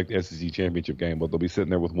not going to make the SEC championship game, but they'll be sitting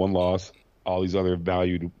there with one loss. All these other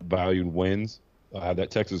valued wins. They'll have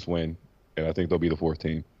that Texas win, and I think they'll be the fourth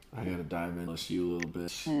team. I got to dive in LSU a little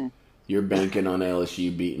bit. You're banking on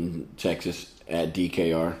LSU beating Texas at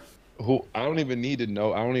DKR. Who I don't even need to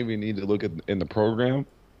know. I don't even need to look at in the program.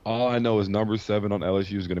 All I know is number 7 on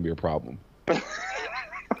LSU is going to be a problem.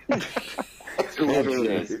 Whoever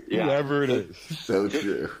it is. Yeah. Whoever it is. So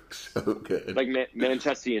true. So good. Like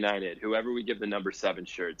Manchester United, whoever we give the number 7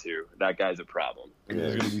 shirt to, that guy's a problem.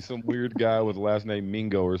 There's going to be some weird guy with the last name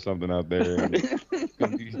Mingo or something out there. And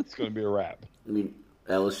it's going to be a wrap. I mean,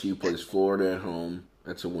 LSU plays Florida at home.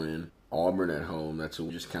 That's a win. Auburn at home. That's a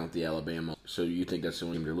win. Just count the Alabama. So you think that's the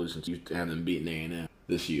win they're losing to? You have them beating A&M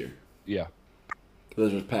this year. Yeah.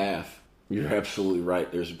 There's a path. You're absolutely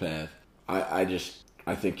right. There's a path.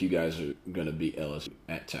 I think you guys are going to beat LSU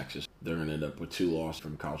at Texas. They're going to end up with 2 losses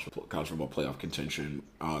from college football playoff contention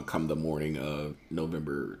come the morning of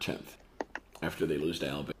November 10th after they lose to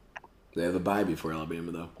Alabama. They have a bye before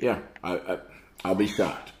Alabama, though. Yeah, I'll be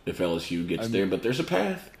shocked if LSU gets there, but there's a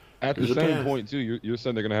path. At the same point, too, you're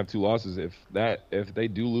saying they're going to have 2 losses. If they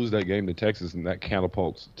do lose that game to Texas, and that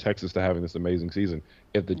catapults Texas to having this amazing season,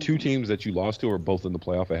 if the 2 teams that you lost to are both in the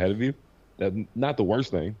playoff ahead of you, that's not the worst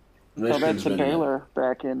thing. Well, that's the Baylor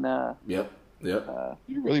back in. Yep. You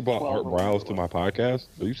really brought Art Briles to my podcast?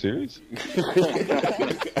 Are you serious?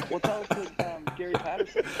 Well, tell us that Gary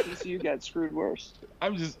Patterson, TCU got screwed worse.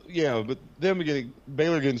 But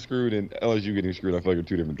Baylor getting screwed and LSU getting screwed, I feel like are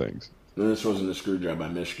 2 different things. No, this wasn't a screw job by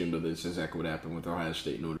Michigan, but this is exactly what happened with Ohio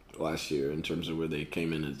State last year in terms of where they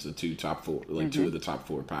came in as the 2 top 4, like 2 of the top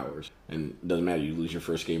 4 powers. And it doesn't matter. You lose your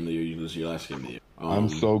first game of the year, you lose your last game of the year. I'm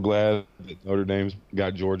so glad that Notre Dame's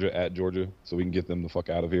got Georgia at Georgia, so we can get them the fuck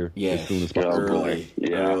out of here as soon as possible.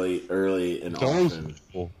 Early and often.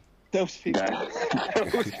 Those people.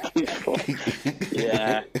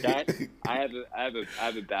 Yeah, I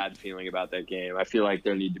have a bad feeling about that game. I feel like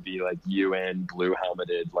there need to be like UN blue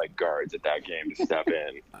helmeted like guards at that game to step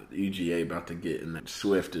in. UGA about to get in that.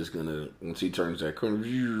 Swift is gonna once he turns that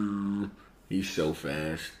corner. He's so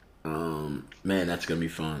fast. Man, that's gonna be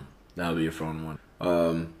fun. That'll be a fun one.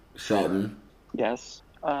 Sutton. Yes.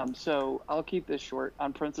 So I'll keep this short.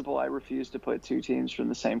 On principle, I refuse to put 2 teams from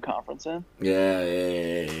the same conference in.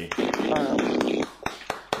 Yeah.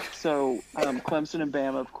 So Clemson and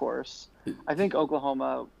Bama, of course. I think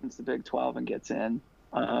Oklahoma wins the Big 12 and gets in.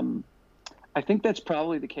 I think that's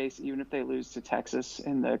probably the case even if they lose to Texas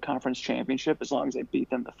in the conference championship, as long as they beat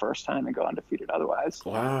them the first time and go undefeated otherwise.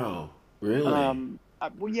 Wow. Really?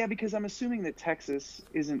 Well, yeah, because I'm assuming that Texas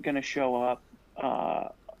isn't going to show up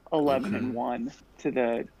 11-1 to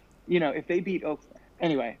the, if they beat Oklahoma.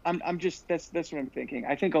 Anyway, I'm just that's what I'm thinking.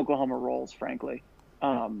 I think Oklahoma rolls, frankly,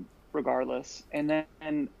 regardless. And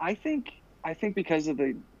then I think I think because of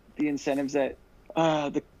the incentives that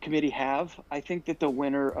the committee have, I think that the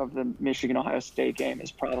winner of the Michigan-Ohio State game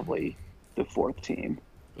is probably the fourth team.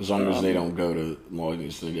 As long as they don't go to, well,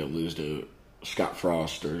 as they don't lose to Scott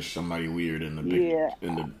Frost or somebody weird in the Big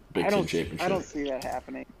Ten championship. I don't see that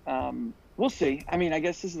happening. We'll see. I mean, I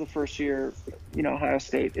guess this is the first year, Ohio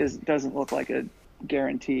State doesn't look like a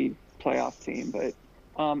guaranteed playoff team, but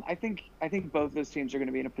I think both those teams are going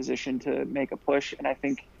to be in a position to make a push, and I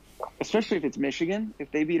think, especially if it's Michigan, if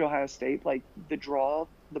they beat Ohio State, like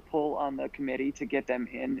the pull on the committee to get them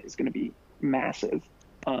in is going to be massive.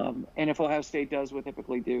 And if Ohio State does what they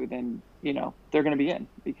typically do, then they're going to be in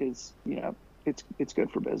because it's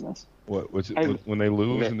good for business. When they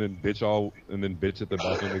lose and then bitch at the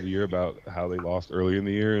back end of the year about how they lost early in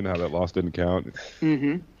the year and how that loss didn't count.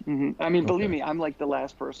 I mean, believe me, I'm like the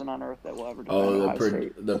last person on earth that will ever defend Ohio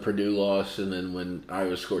State. The Purdue loss, and then when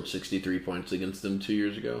Iowa scored 63 points against them 2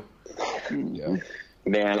 years ago. Yeah,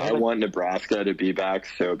 man, I want Nebraska to be back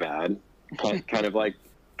so bad. Kind of like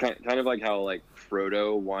how like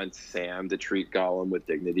Frodo wants Sam to treat Gollum with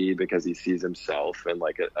dignity because he sees himself and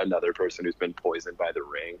like another person who's been poisoned by the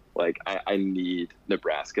ring. Like I need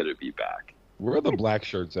Nebraska to be back. Where are the black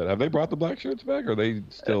shirts at? Have they brought the black shirts back, or are they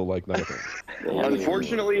still like nothing?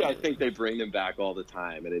 Unfortunately, I think they bring them back all the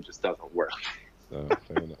time, and it just doesn't work. So,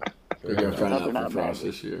 fair enough. They're going to find out for Frost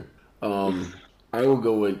this year. I will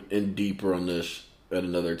go in deeper on this at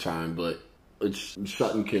another time, but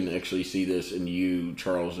Sutton can actually see this in you,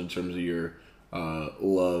 Charles, in terms of your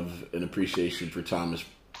love and appreciation for Thomas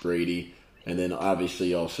Brady, and then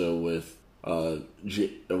obviously also with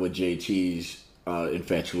JT's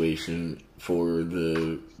infatuation for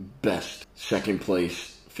the best second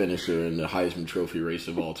place finisher in the Heisman Trophy race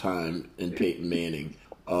of all time in Peyton Manning.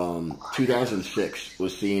 2006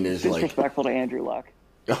 was seen as disrespectful to Andrew Luck.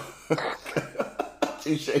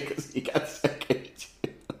 Touche, because he got second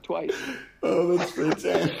twice. Oh, that's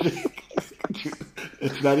fantastic.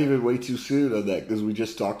 It's not even way too soon on that because we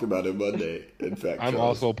just talked about it Monday. In fact, I'm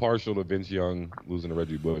also partial to Vince Young losing to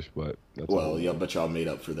Reggie Bush, but but y'all made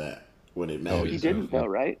up for that when it mattered. He didn't though,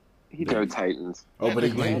 right? He didn't. Go Titans. Oh, but he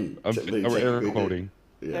didn't. I'm air quoting.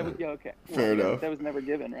 Yeah. Okay. Fair enough. That was never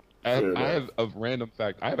given, right? I have a random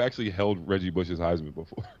fact. I have actually held Reggie Bush's Heisman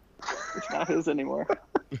before. It's not his anymore.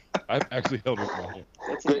 I've actually held it in my hand.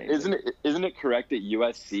 Isn't it correct that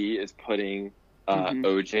USC is putting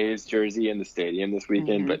OJ's jersey in the stadium this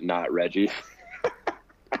weekend, but not Reggie's?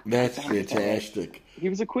 That's fantastic. He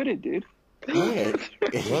was acquitted, dude. Yeah.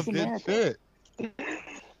 Love didn't fit.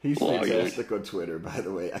 He's fantastic on Twitter, by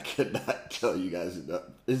the way. I cannot tell you guys enough.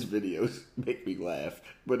 His videos make me laugh.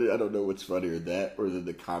 But I don't know what's funnier, that or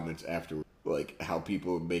the comments afterwards. Like, how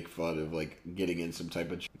people make fun of, like, getting in some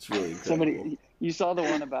type of... It's really incredible. You saw the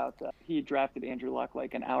one about he drafted Andrew Luck,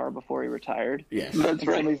 like, an hour before he retired. Yes. That's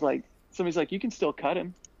right. Somebody's like, you can still cut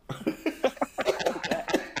him.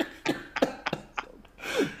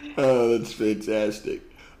 Oh, that's fantastic.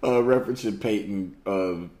 Referencing Peyton,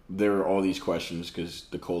 there were all these questions because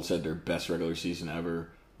the Colts had their best regular season ever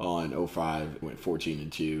on 05, went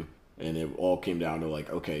 14-2, and it all came down to like,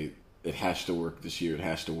 okay, it has to work this year, it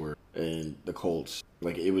has to work. And the Colts,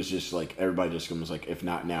 like, it was just like everybody just was like, if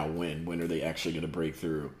not now, when? When are they actually going to break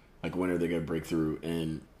through? Like, when are they going to break through?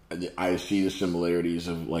 And I see the similarities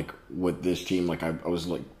of like with this team. Like, I was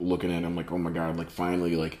like looking at him, like, oh my god, like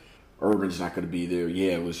finally, like Urban's not going to be there.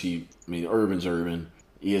 Yeah, Urban's Urban.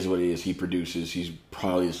 He is what he is. He produces. He's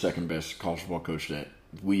probably the second best college football coach that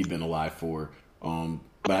we've been alive for.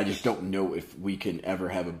 But I just don't know if we can ever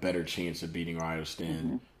have a better chance of beating Ohio State.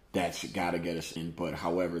 Mm-hmm. That's got to get us in. But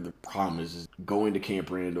however, the problem is going to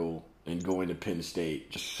Camp Randall and going to Penn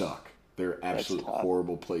State just suck. They're absolute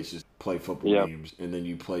horrible places to play football games. And then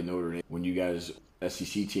you play Notre Dame. When you guys,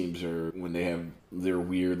 SEC teams when they have their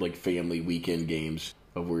weird like family weekend games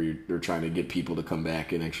of where they're trying to get people to come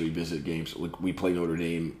back and actually visit games. Like, we play Notre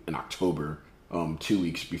Dame in October, 2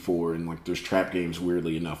 weeks before, and like there's trap games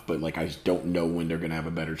weirdly enough, but like I just don't know when they're going to have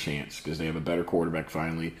a better chance because they have a better quarterback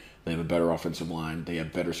finally, they have a better offensive line, they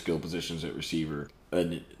have better skill positions at receiver,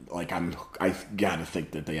 and like I got to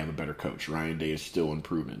think that they have a better coach. Ryan Day is still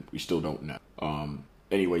improving. We still don't know.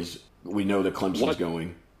 Anyways, we know that Clemson's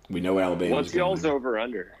going. We know Alabama's What's going. What's y'all's over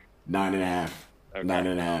under? 9.5. Okay.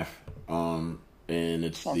 9.5. And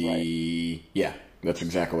it's that's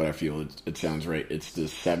exactly what I feel. It sounds right. It's the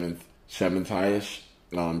seventh highest.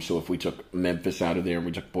 So if we took Memphis out of there and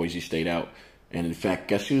we took Boise State out, and in fact,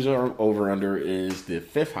 guess who's our over under is the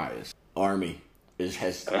fifth highest? Army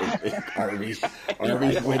Army's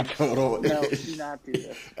win total. No, do not do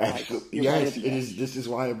this. Actually, yes, it is. This is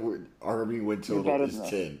why Army win total is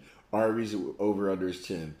 10. Army's over under is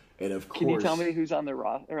 10. And of course, can you tell me who's on their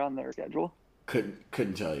on their schedule?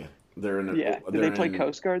 Couldn't tell you. They're in. Do they play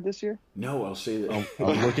Coast Guard this year? No, I'll say that.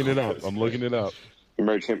 I'm looking it up.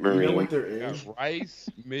 Merchant Marine. You know what they're in? Got Rice,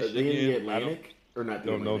 Michigan. Are they in the Atlantic or not?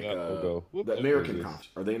 The Don't Atlantic, know that. the American Conference.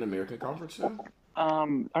 Are they in American Conference now? Are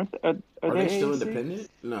they still AAC? independent?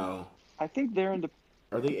 No. I think they're in.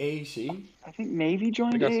 Are they AAC? I think Navy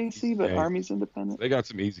joined AAC, but Army's independent. They got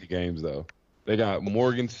some easy games though. They got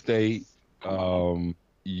Morgan State,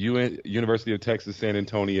 University of Texas San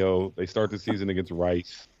Antonio. They start the season against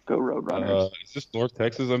Rice. Go Roadrunners. Is this North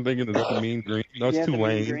Texas? I'm thinking. Is that the Mean Green? No, it's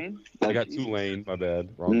Tulane. I got Tulane. My bad.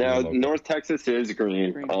 North Texas is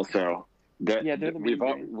green. Also. They're the Mean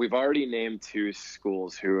Green. We've already named 2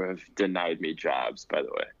 schools who have denied me jobs. By the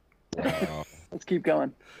way. Wow. Let's keep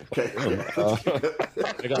going. Okay.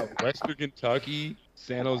 They got Western Kentucky,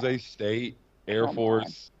 San Jose State, Air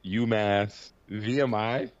Force, UMass,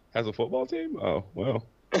 VMI has a football team. Oh well.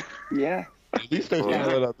 Yeah. At least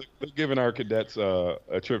they're giving our cadets a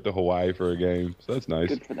trip to Hawaii for a game, so that's nice.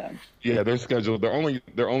 Good for them. Yeah, they're scheduled. Their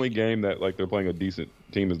only game that they're playing a decent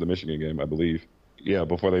team is the Michigan game, I believe. Yeah,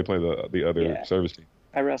 before they play the other service team.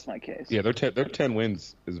 I rest my case. Yeah, their 10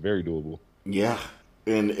 wins is very doable. Yeah,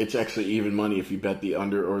 and it's actually even money if you bet the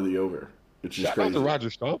under or the over, which is Shout crazy. out to Roger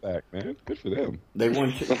Staubach, man. Good for them. They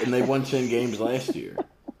won 10 games last year.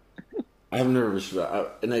 I'm nervous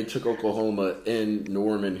and they took Oklahoma and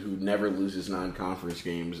Norman, who never loses non-conference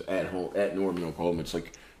games at home at Norman, Oklahoma. It's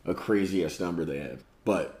like a crazy ass number they have.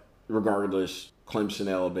 But regardless, Clemson,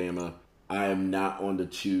 Alabama. I am not on the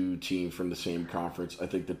 2 team from the same conference. I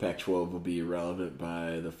think the Pac-12 will be irrelevant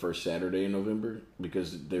by the first Saturday in November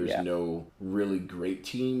because there's no really great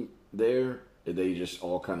team there. They just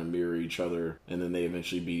all kind of mirror each other, and then they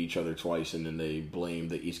eventually beat each other twice, and then they blame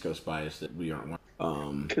the East Coast bias that we aren't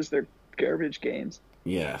one. Because they're garbage games.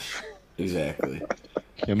 Yes, exactly.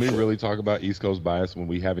 Can we really talk about East Coast bias when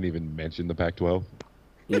we haven't even mentioned the Pac-12?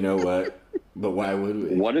 You know what? But why would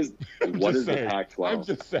we? What is the Pac-12? I'm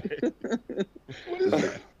just saying. What is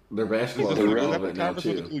that? Their basketball is relevant now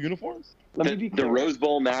too. Uniforms? The Rose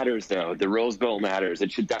Bowl matters, though. The Rose Bowl matters.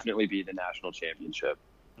 It should definitely be the national championship.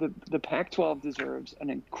 The Pac-12 deserves an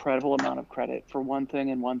incredible amount of credit for one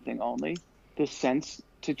thing and one thing only: the sense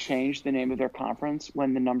to change the name of their conference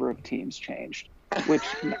when the number of teams changed, which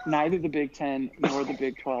neither the Big Ten nor the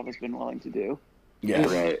Big 12 has been willing to do. Yeah,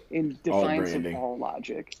 right. In defiance of all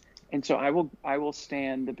logic. And so I will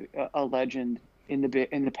stand a legend in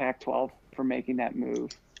the Pac-12 for making that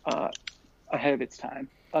move ahead of its time.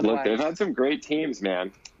 Otherwise, look, they've had some great teams,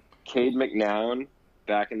 man. Cade McNown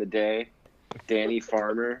back in the day, Danny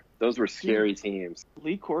Farmer. Those were scary teams.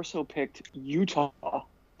 Lee Corso picked Utah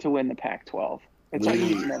to win the Pac-12. It's all you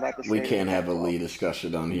need to know about the state. We can't have a Lee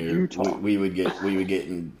discussion on here. Utah. We would get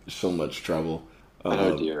in so much trouble.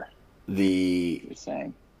 Oh dear.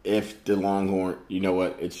 If the Longhorn, you know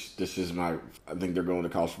what? I think they're going to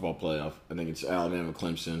college football playoff. I think it's Alabama,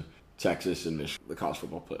 Clemson, Texas, and Michigan. The college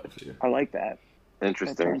football playoff here. I like that.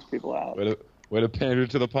 Interesting. That turns people out. Way to pander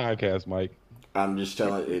to the podcast, Mike. I'm just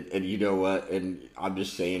telling it, and you know what? And I'm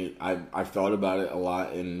just saying it. I've thought about it a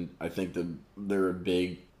lot, and I think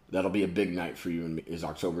that'll be a big night for you. Is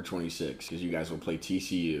October 26th because you guys will play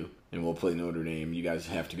TCU and we'll play Notre Dame. You guys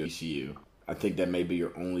have to go to TCU. I think that may be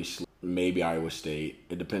your only. Maybe Iowa State.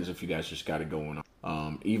 It depends if you guys just got it going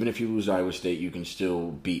on. Even if you lose Iowa State, you can still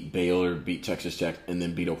beat Baylor, beat Texas Tech, and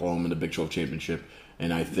then beat Oklahoma in the Big 12 championship.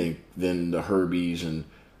 And I think then the Herbies and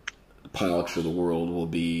Pollocks of the world will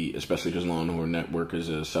be, especially because Longhorn Network is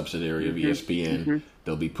a subsidiary of ESPN,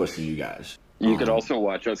 they'll be pushing you guys. You could also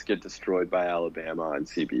watch us get destroyed by Alabama on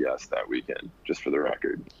CBS that weekend, just for the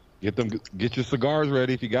record. Get your cigars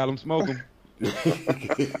ready if you got them, smoke them. I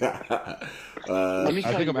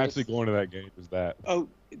think I'm actually going to that game. Is that? Oh,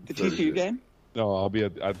 the TCU game? No,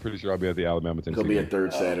 I'm pretty sure I'll be at the Alabama Tennessee. It'll be a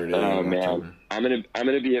third Saturday. Oh man, I'm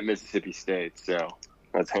gonna be at Mississippi State, so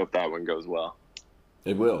let's hope that one goes well.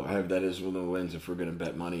 It will. That is one of the wins if we're gonna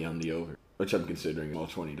bet money on the over, which I'm considering all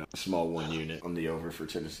 $20, small 1 unit on the over for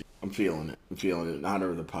Tennessee. I'm feeling it. In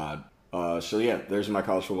honor of the pod. So yeah, there's my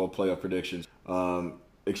college football playoff predictions.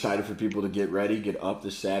 Excited for people to get ready, get up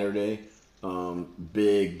this Saturday.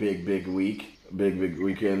 Big week, big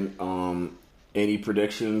weekend. Any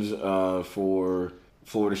predictions for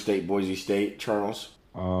Florida State, Boise State, Charles?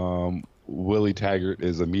 Willie Taggart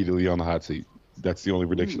is immediately on the hot seat. That's the only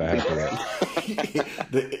prediction I have for that.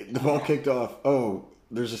 the ball kicked off. Oh,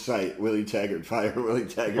 there's a site, Willie Taggart, fire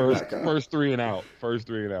WillieTaggart.com. First three and out. Fire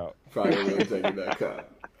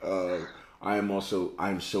WillieTaggart.com. I'm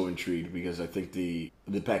so intrigued because I think the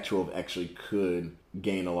Pac-12 actually could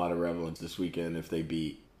gain a lot of relevance this weekend if they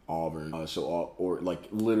beat Auburn. Or like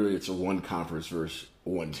literally, it's a one conference versus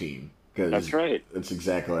one team. That's right. That's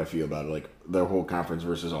exactly how I feel about it. Like their whole conference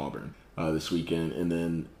versus Auburn this weekend, and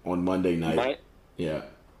then on Monday night,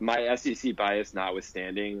 my SEC bias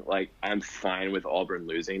notwithstanding, like I'm fine with Auburn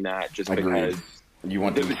losing that just Agreed. because you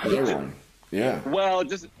want them to play one. Yeah. Well,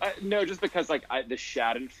 just because like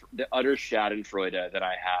the utter Schadenfreude that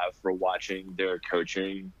I have for watching their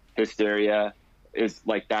coaching hysteria is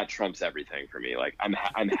like that trumps everything for me. Like I'm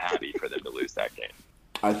happy for them to lose that game.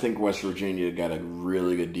 I think West Virginia got a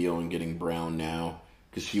really good deal in getting Brown now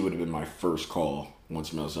because he would have been my first call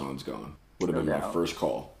once Malzahn's gone. Would have been my first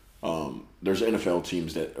call. There's NFL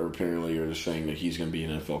teams that are saying that he's going to be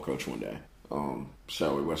an NFL coach one day.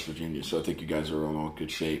 So at West Virginia. So I think you guys are all in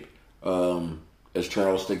good shape. As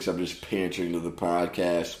Charles thinks I'm just pandering to the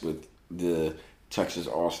podcast with the Texas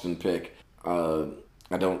Austin pick. I'm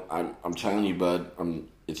telling you, bud.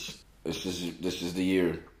 This is the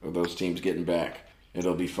year of those teams getting back.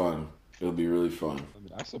 It'll be fun. It'll be really fun. I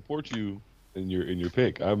mean, I support you in your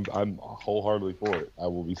pick. I'm wholeheartedly for it. I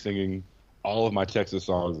will be singing all of my Texas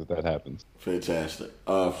songs if that happens. Fantastic.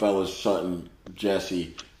 Fellas, Sutton,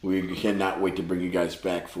 Jesse, we cannot wait to bring you guys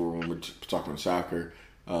back for when we're talking soccer.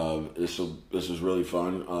 This was really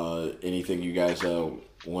fun. Anything you guys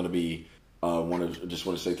want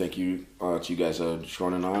to say thank you to you guys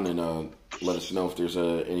joining on, and let us know if there's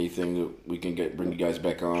anything that we can bring you guys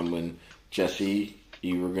back on. When Jesse,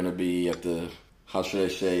 you were going to be at the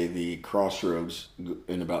the crossroads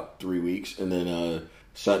in about 3 weeks, and then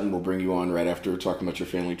Sutton will bring you on right after talking about your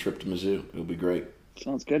family trip to Mizzou. It'll be great.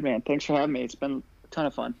 Sounds good, man. Thanks for having me. It's been a ton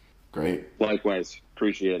of fun. Great. Likewise.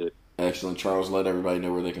 Appreciate it. Excellent. Charles, let everybody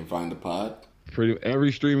know where they can find the pod. Pretty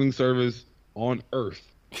every streaming service on earth.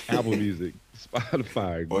 Apple Music,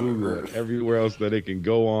 Spotify, Google, everywhere else that it can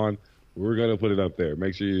go on. We're going to put it up there.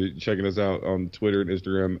 Make sure you're checking us out on Twitter and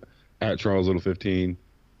Instagram at CharlesLittle15.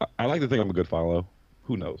 I like to think I'm a good follow.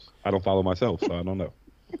 Who knows? I don't follow myself, so I don't know.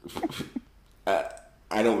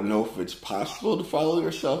 I don't know if it's possible to follow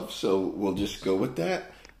yourself, so we'll just go with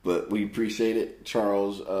that. But we appreciate it.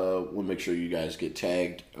 Charles, we'll make sure you guys get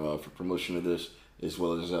tagged for promotion of this, as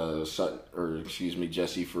well as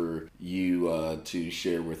Jesse, for you to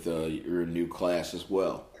share with your new class as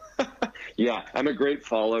well. Yeah, I'm a great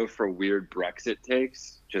follow for weird Brexit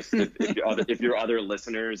takes. Just if your other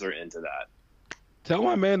listeners are into that. Tell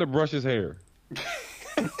my man to brush his hair.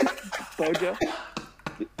 Bojo?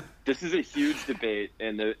 This is a huge debate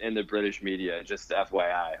in the British media. Just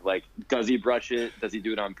FYI, like, does he brush it? Does he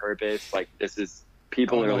do it on purpose? Like,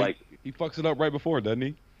 people are like, he fucks it up right before, doesn't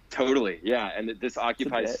he? Totally, yeah. And this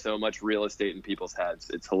occupies so much real estate in people's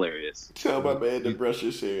heads. It's hilarious. Tell my man to brush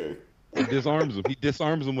his hair. He disarms him. He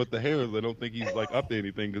disarms him with the hair. They don't think he's like up to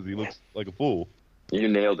anything because he looks like a fool. You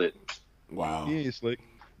nailed it. Wow. He ain't slick.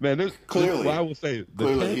 Man, clearly, I will say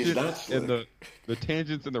the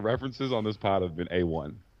tangents and the references on this pod have been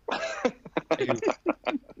A1.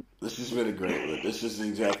 This has been a great one. This is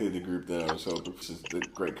exactly the group that I was hoping. This is the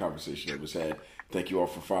great conversation that was had. Thank you all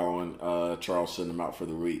for following. Charles, send them out for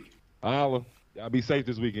the week. I'll be safe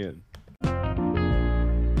this weekend.